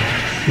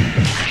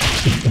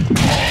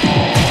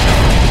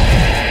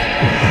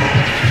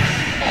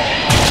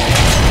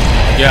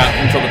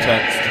 Yeah, until the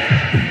text.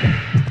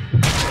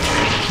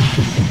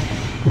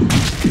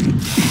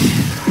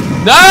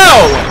 No!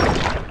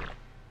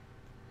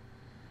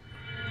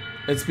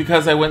 It's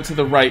because I went to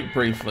the right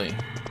briefly.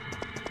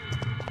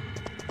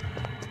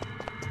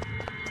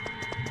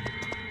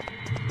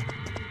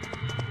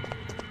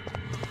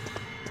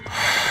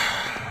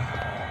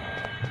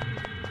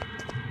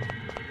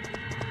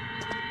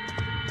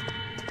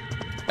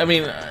 I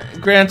mean,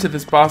 granted,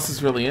 this boss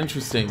is really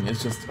interesting.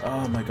 It's just,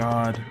 oh my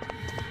god.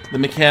 The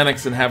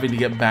mechanics and having to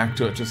get back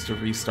to it just to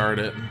restart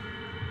it.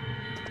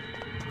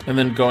 And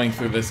then going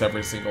through this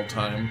every single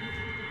time.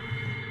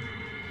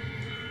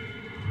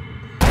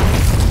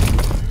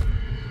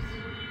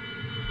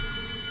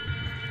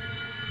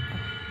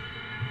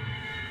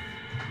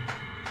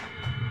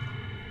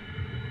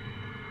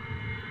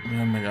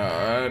 Oh my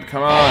god,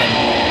 come on!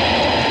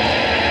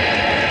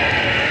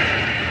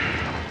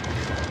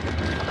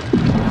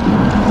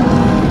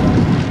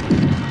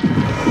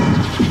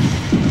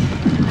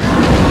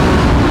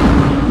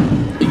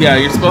 Yeah,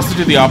 you're supposed to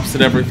do the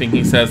opposite of everything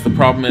he says. The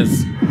problem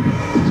is,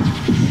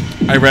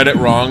 I read it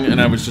wrong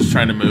and I was just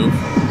trying to move.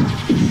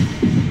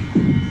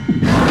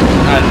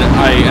 And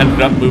I ended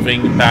up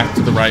moving back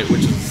to the right,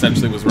 which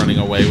essentially was running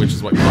away, which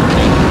is what killed me.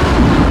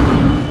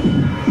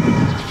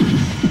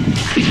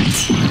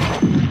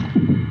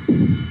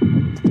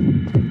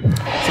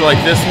 So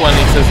like this one,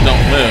 he says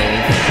don't move.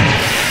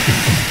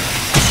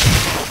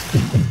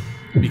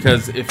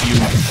 Because if you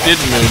did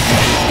move, you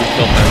would be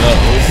killed by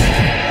those.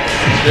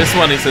 This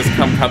one, he says,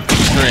 come cut the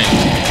string.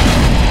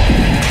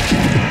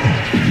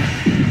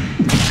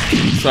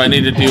 So I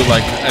need to do,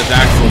 like, as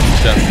Axel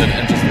suggested,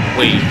 and just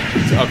wait.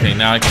 Okay,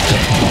 now I can do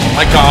it. Oh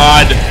my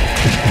god!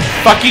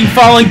 Fucking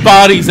falling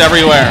bodies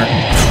everywhere!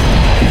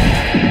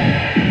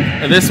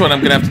 And this one,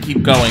 I'm gonna have to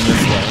keep going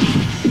this way.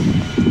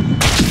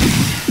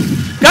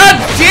 God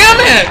damn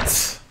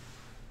it!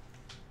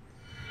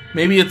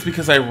 Maybe it's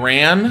because I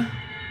ran?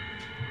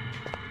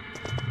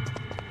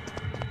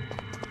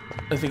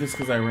 I think it's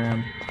because I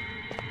ran.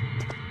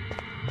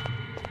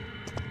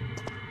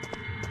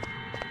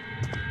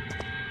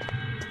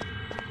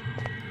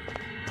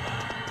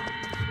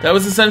 That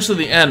was essentially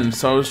the end,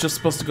 so I was just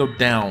supposed to go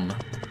down.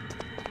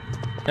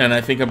 And I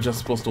think I'm just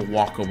supposed to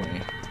walk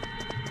away.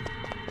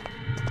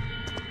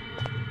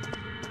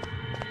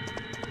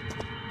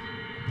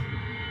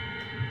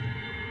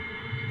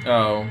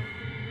 Oh.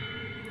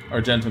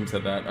 Argentum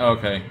said that. Oh,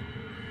 okay.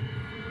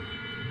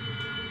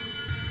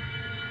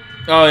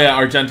 Oh yeah,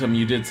 Argentum,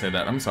 you did say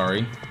that. I'm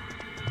sorry.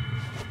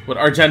 What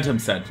Argentum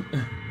said.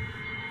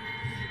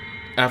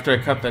 After I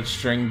cut that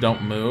string,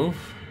 don't move.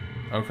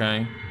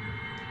 Okay.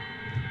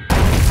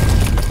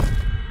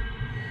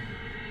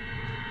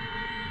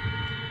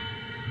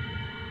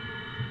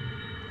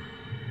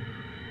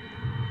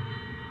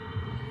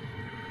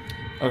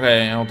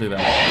 Okay, I'll do that.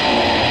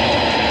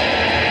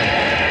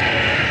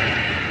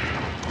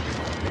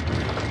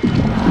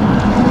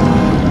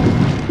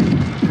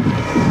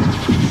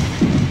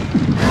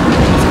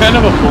 It's kind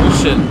of a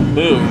bullshit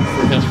move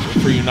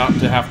for you not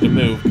to have to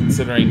move,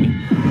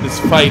 considering this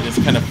fight is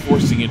kind of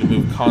forcing you to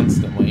move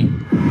constantly.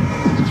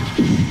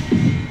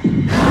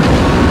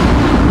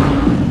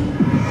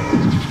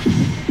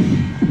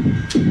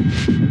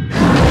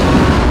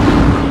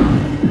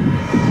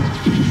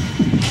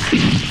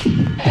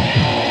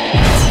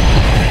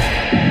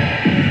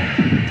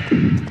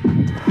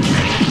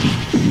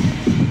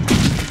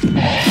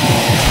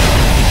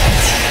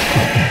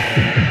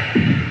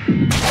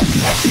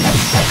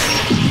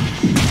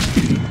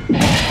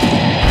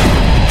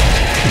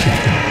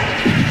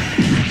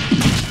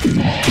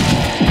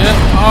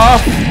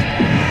 Off!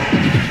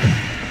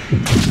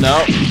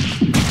 No.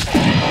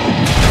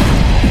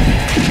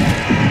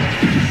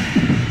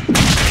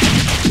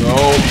 No.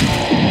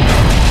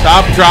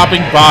 Stop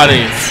dropping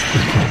bodies.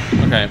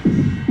 Okay.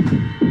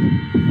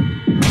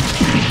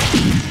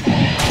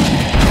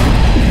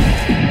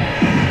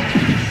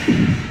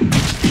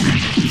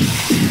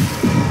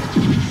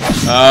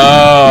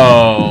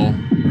 Oh.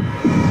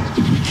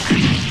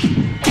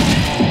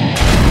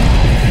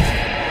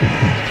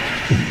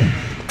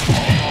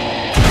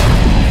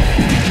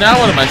 Now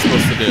what am I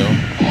supposed to do?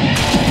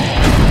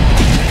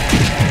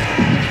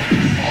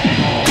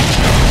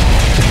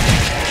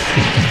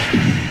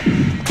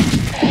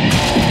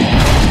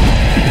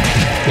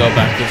 Go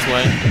back this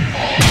way.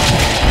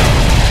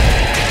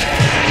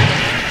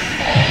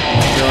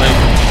 Really?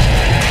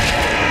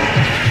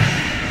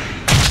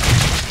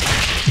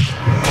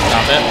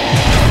 Stop it.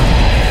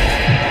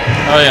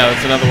 Oh yeah,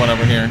 there's another one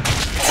over here.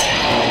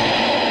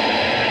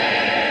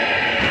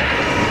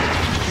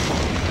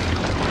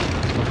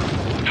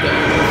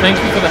 Thank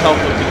you for the help,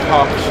 but be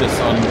cautious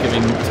on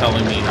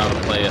telling me how to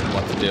play it and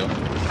what to do.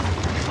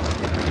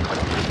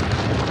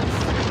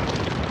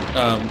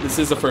 This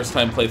is a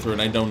first-time playthrough,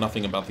 and I know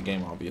nothing about the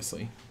game,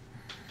 obviously.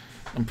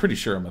 I'm pretty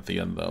sure I'm at the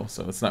end, though,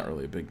 so it's not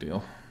really a big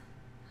deal.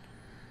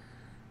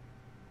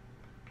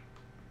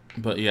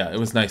 But yeah, it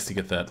was nice to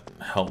get that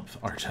help,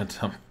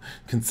 Argentum,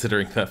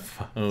 considering that,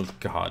 oh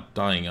god,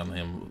 dying on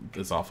him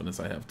as often as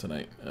I have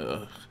tonight.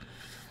 Ugh.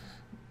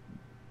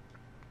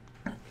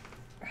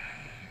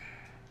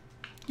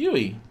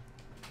 Yui.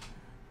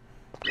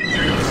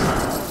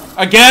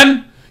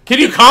 Again? Can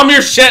you calm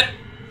your shit?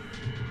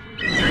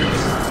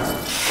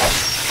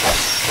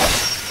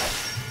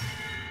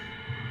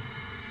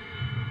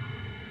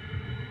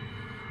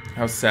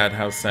 How sad,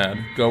 how sad.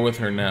 Go with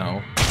her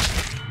now.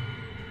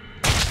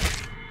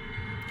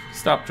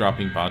 Stop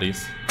dropping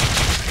bodies.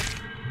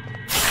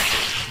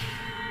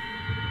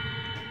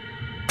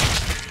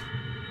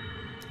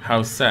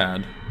 How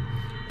sad.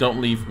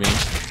 Don't leave me.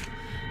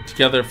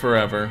 Together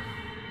forever.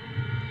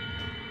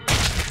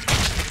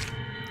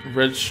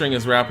 Red string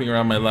is wrapping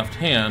around my left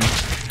hand.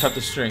 Cut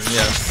the string,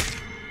 yes.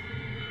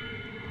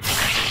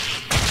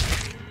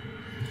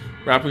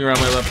 Wrapping around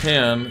my left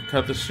hand.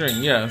 Cut the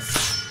string, yes.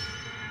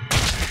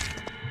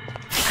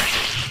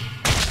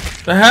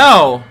 The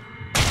hell?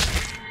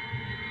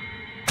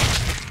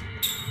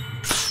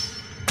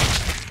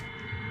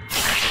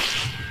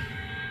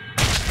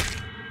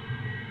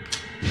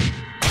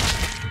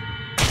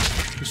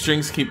 The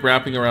strings keep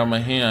wrapping around my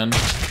hand.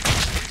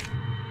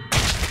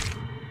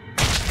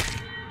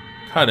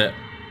 Cut it.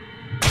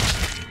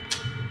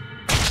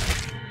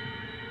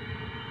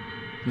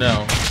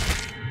 No.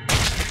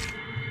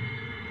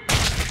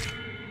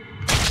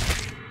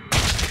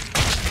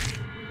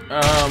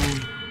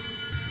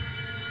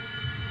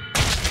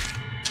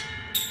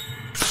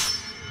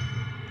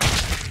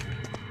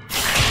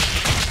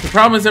 The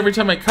problem is every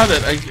time I cut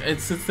it,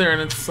 it sits there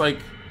and it's like...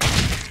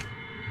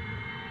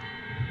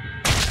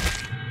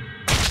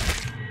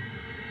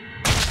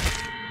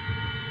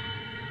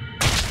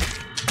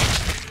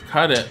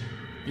 Cut it.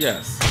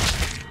 Yes.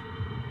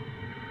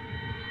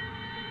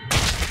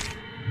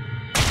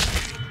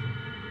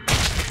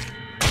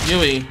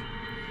 Yui.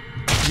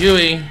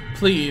 Yui,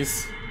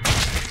 please.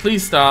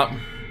 Please stop.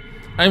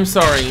 I'm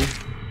sorry.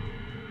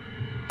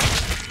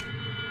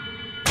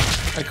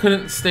 I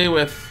couldn't stay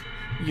with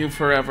you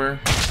forever.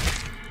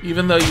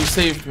 Even though you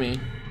saved me.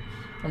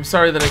 I'm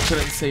sorry that I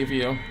couldn't save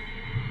you.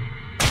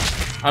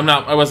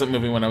 I wasn't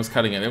moving when I was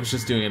cutting it. I was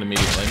just doing it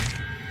immediately.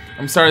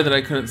 I'm sorry that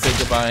I couldn't say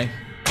goodbye.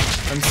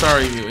 I'm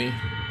sorry, Yui.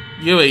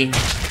 Yui.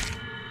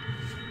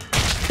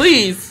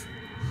 Please!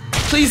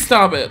 Please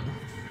stop it!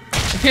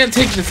 I can't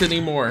take this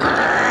anymore.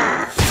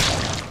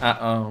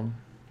 Uh-oh.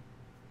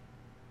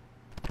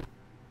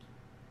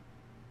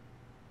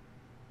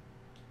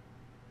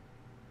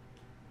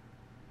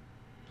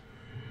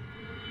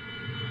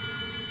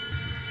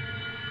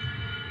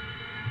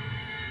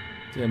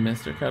 Did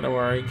Mr.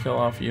 Katawari kill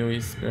off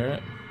Yui's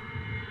spirit?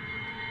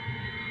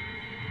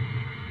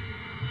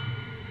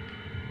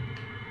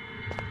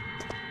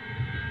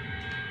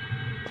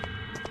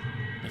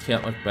 I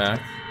can't look back.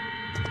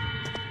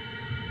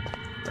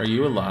 Are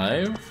you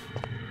alive?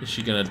 Is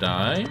she gonna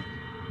die?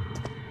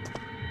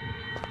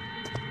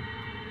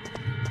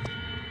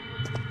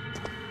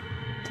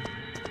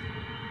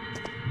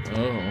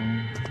 Oh.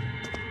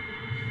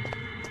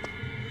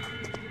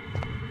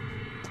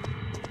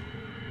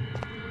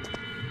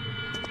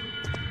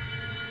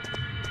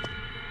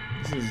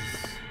 This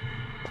is...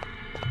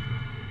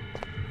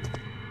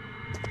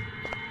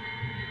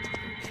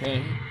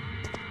 Okay.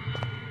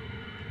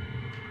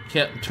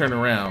 Can't turn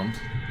around.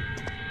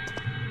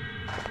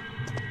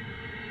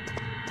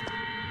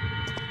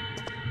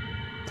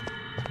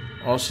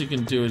 All she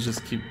can do is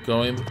just keep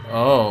going.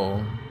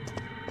 Oh.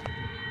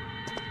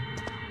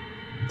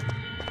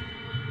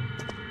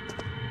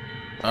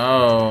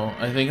 Oh,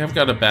 I think I've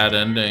got a bad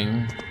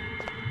ending.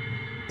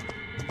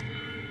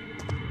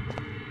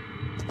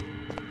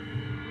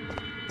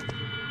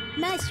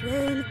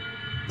 Mushroom.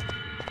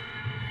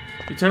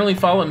 Eternally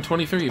Fallen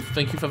 23,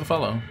 thank you for the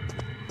follow.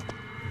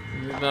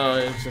 No,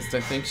 it's just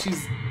I think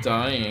she's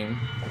dying.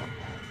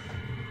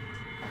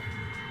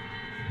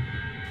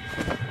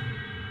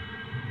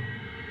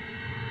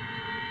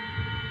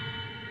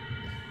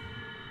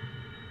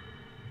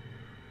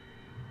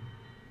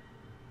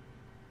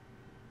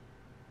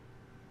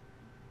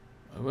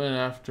 I went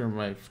after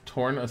my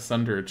Torn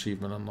Asunder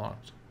achievement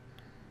unlocked.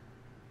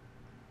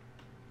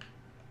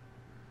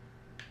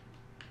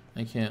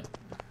 I can't.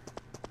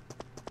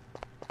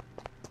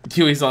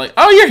 Huey's like,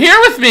 oh, you're here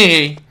with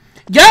me!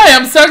 Yeah,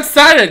 I'm so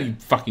excited! You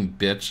fucking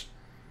bitch.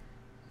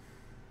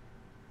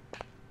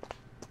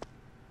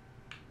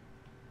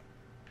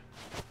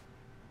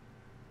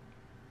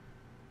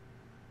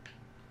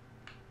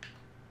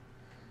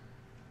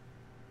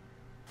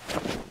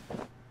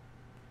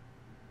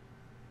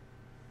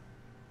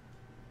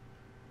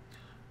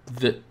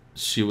 That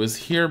she was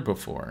here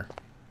before.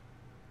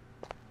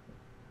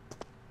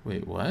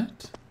 Wait,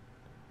 what?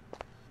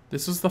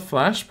 This was the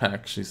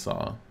flashback she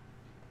saw.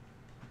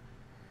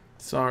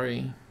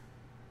 Sorry.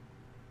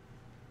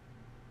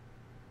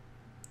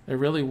 I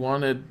really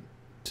wanted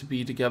to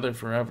be together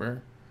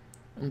forever.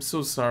 I'm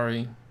so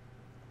sorry.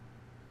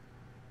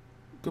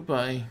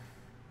 Goodbye.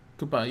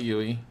 Goodbye,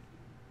 Yui.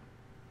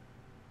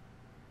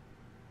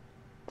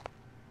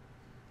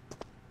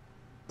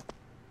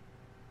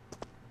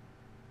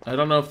 I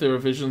don't know if they were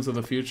visions of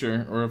the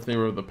future or if they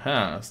were of the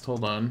past.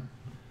 Hold on.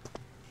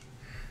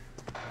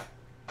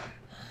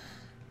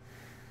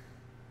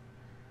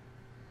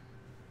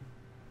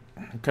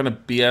 What kind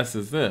of BS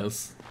is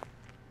this?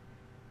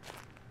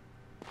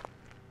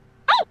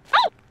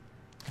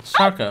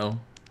 Choco.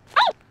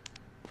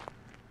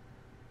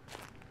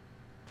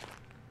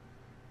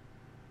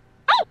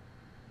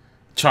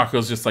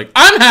 Choco's just like,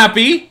 I'm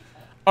happy!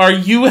 Are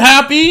you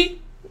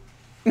happy?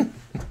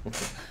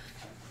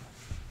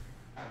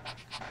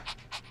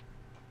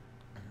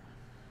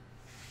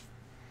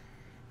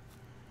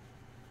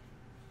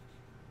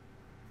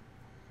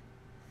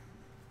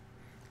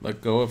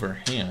 Let go of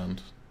her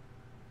hand.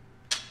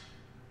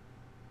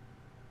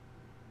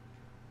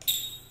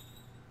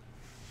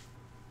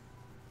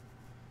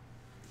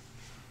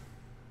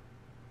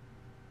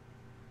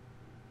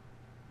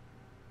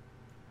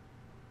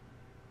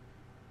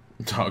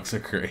 Dogs are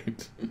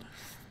great.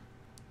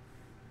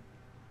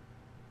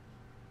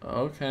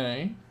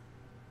 Okay.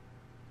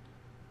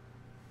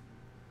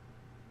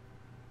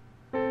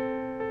 They're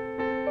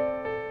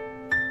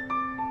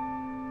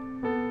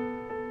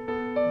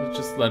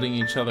just letting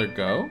each other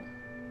go?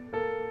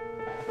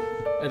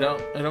 I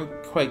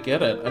don't quite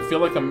get it. I feel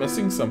like I'm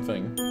missing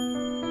something.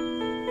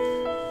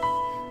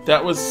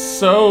 That was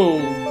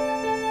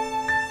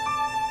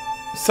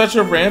such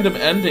a random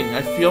ending.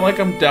 I feel like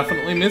I'm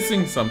definitely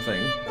missing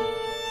something.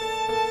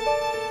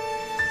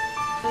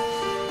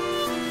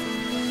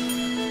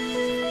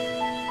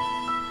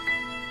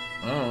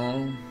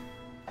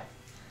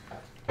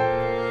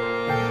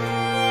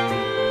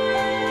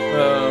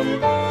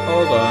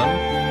 Hold on.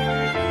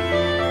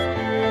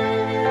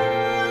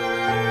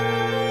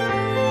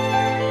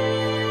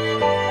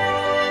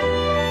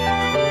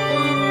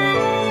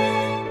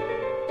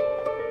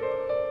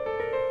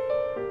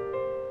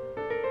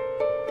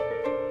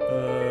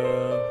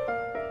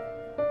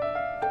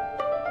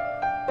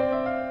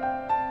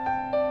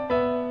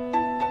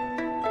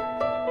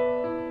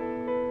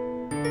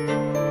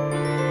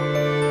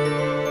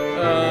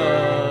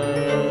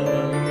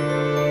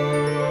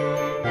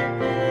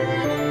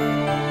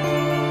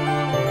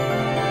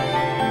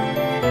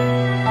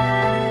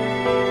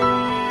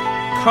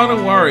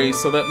 Katawari,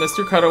 so that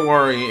Mr.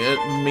 Katawari, it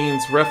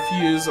means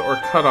refuse or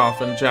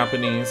cutoff in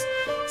Japanese.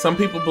 Some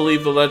people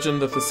believe the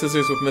legend that the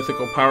scissors with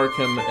mythical power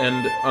can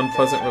end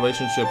unpleasant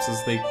relationships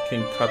as they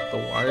can cut the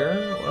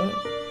wire. What?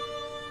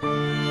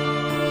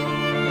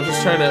 I'm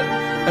just trying to...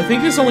 I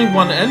think there's only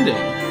one ending.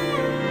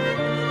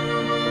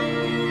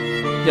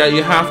 Yeah,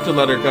 you have to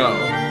let her go.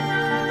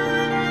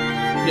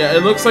 Yeah,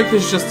 it looks like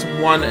there's just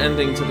one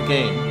ending to the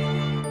game.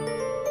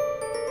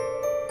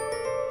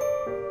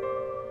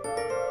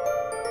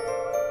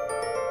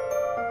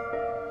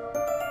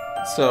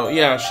 So,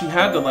 yeah, she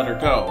had to let her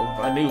go.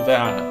 I knew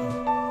that.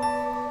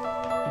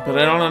 But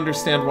I don't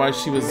understand why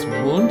she was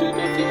wounded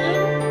at the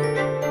end.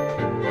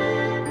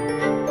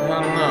 I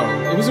don't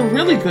know. It was a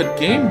really good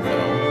game,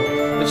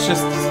 though. It's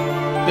just...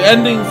 the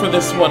ending for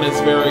this one is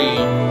very...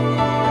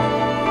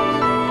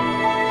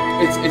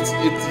 It's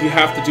you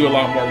have to do a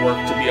lot more work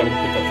to be able to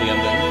pick up the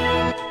ending.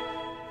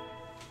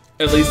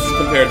 At least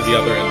compared to the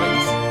other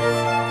endings.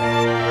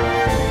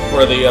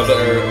 Or the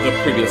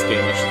previous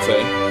game, I should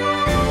say.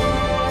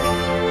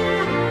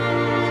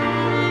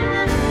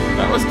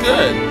 That was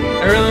good.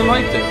 I really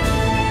liked it.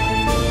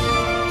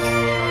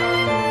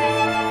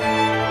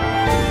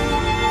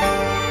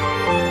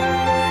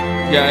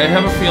 Yeah, I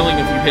have a feeling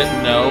if you hit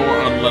no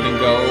on letting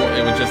go,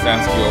 it would just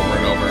ask you over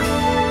and over.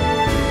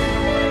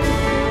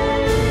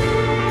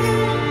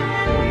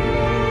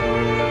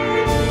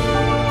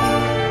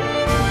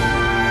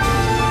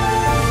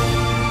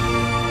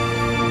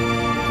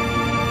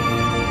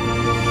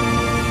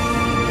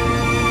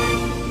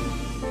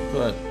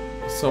 But,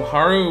 so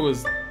Haru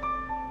was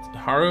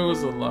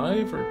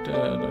alive or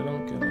dead? I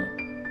don't get it.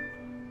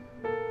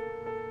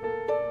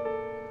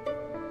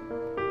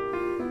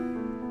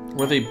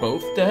 Were they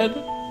both dead?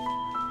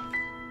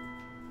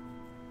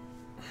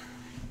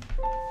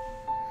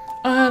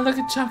 Ah, look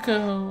at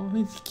Choco.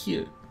 He's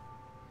cute.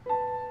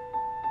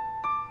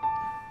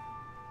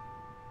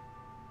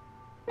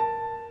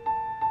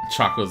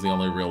 Choco's the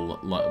only real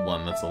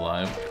one that's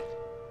alive.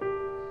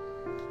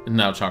 And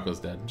now Choco's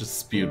dead. Just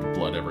spewed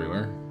blood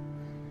everywhere.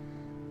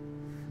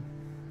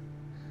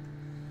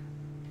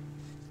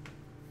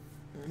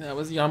 That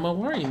was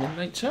Yomawari,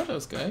 Midnight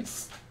Shadows,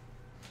 guys.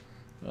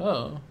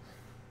 Oh.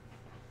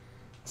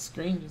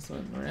 Screen just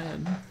went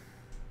red.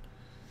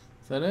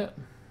 Is that it?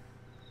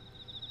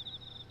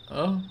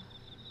 Oh.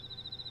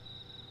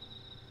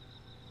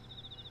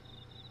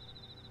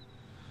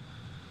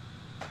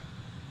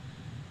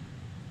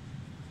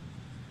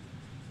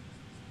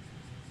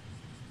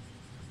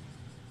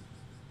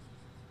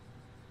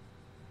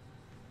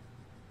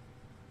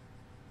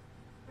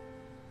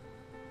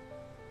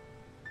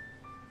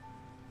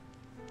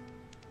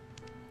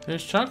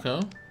 There's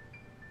Choco.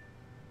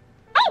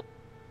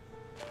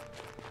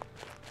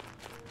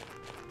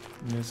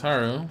 And there's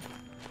Haru.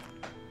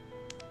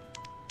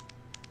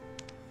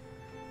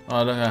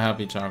 Oh, look how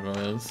happy Choco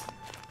is.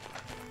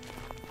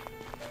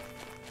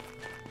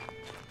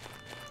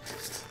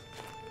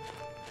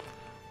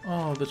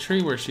 Oh, the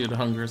tree where she had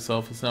hung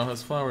herself now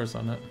has flowers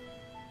on it.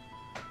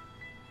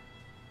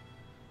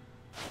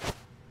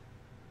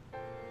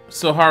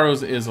 So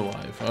Haru's is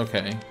alive.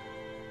 Okay.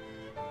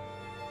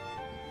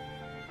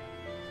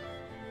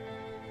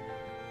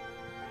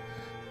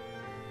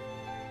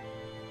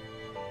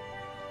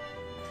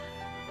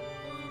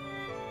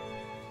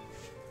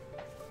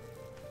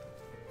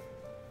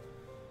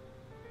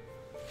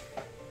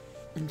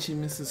 And she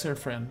misses her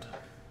friend.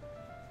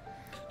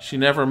 She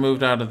never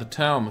moved out of the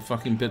town. The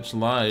fucking bitch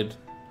lied.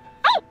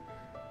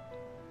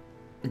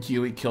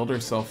 Yui killed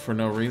herself for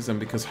no reason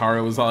because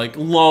Haru was like,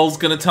 lol's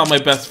gonna tell my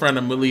best friend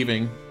I'm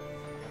leaving.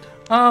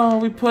 Oh,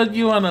 we put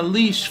you on a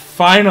leash,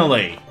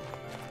 finally!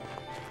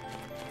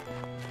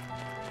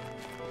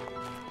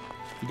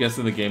 You guess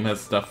that the game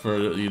has stuff for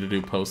you to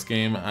do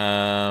post-game?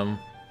 I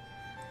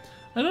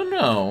don't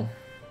know.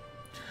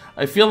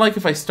 I feel like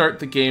if I start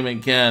the game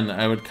again,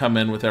 I would come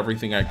in with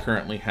everything I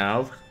currently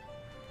have.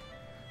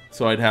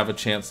 So I'd have a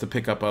chance to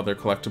pick up other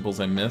collectibles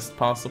I missed,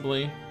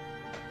 possibly.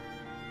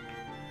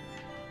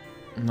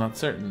 I'm not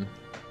certain.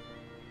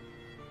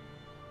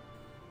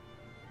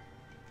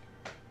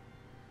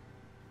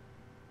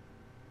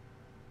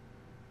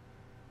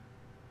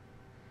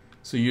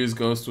 So Yu's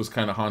ghost was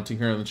kind of haunting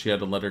her and she had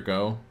to let her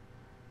go.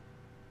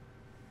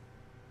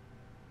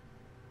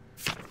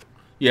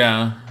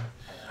 Yeah.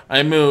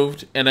 I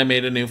moved, and I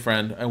made a new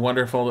friend. I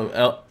wonder if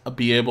I'll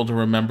be able to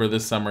remember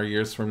this summer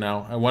years from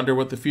now. I wonder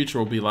what the future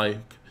will be like.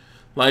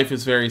 Life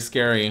is very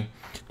scary.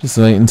 Just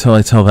wait until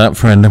I tell that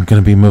friend I'm going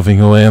to be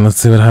moving away, and let's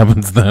see what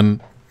happens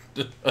then.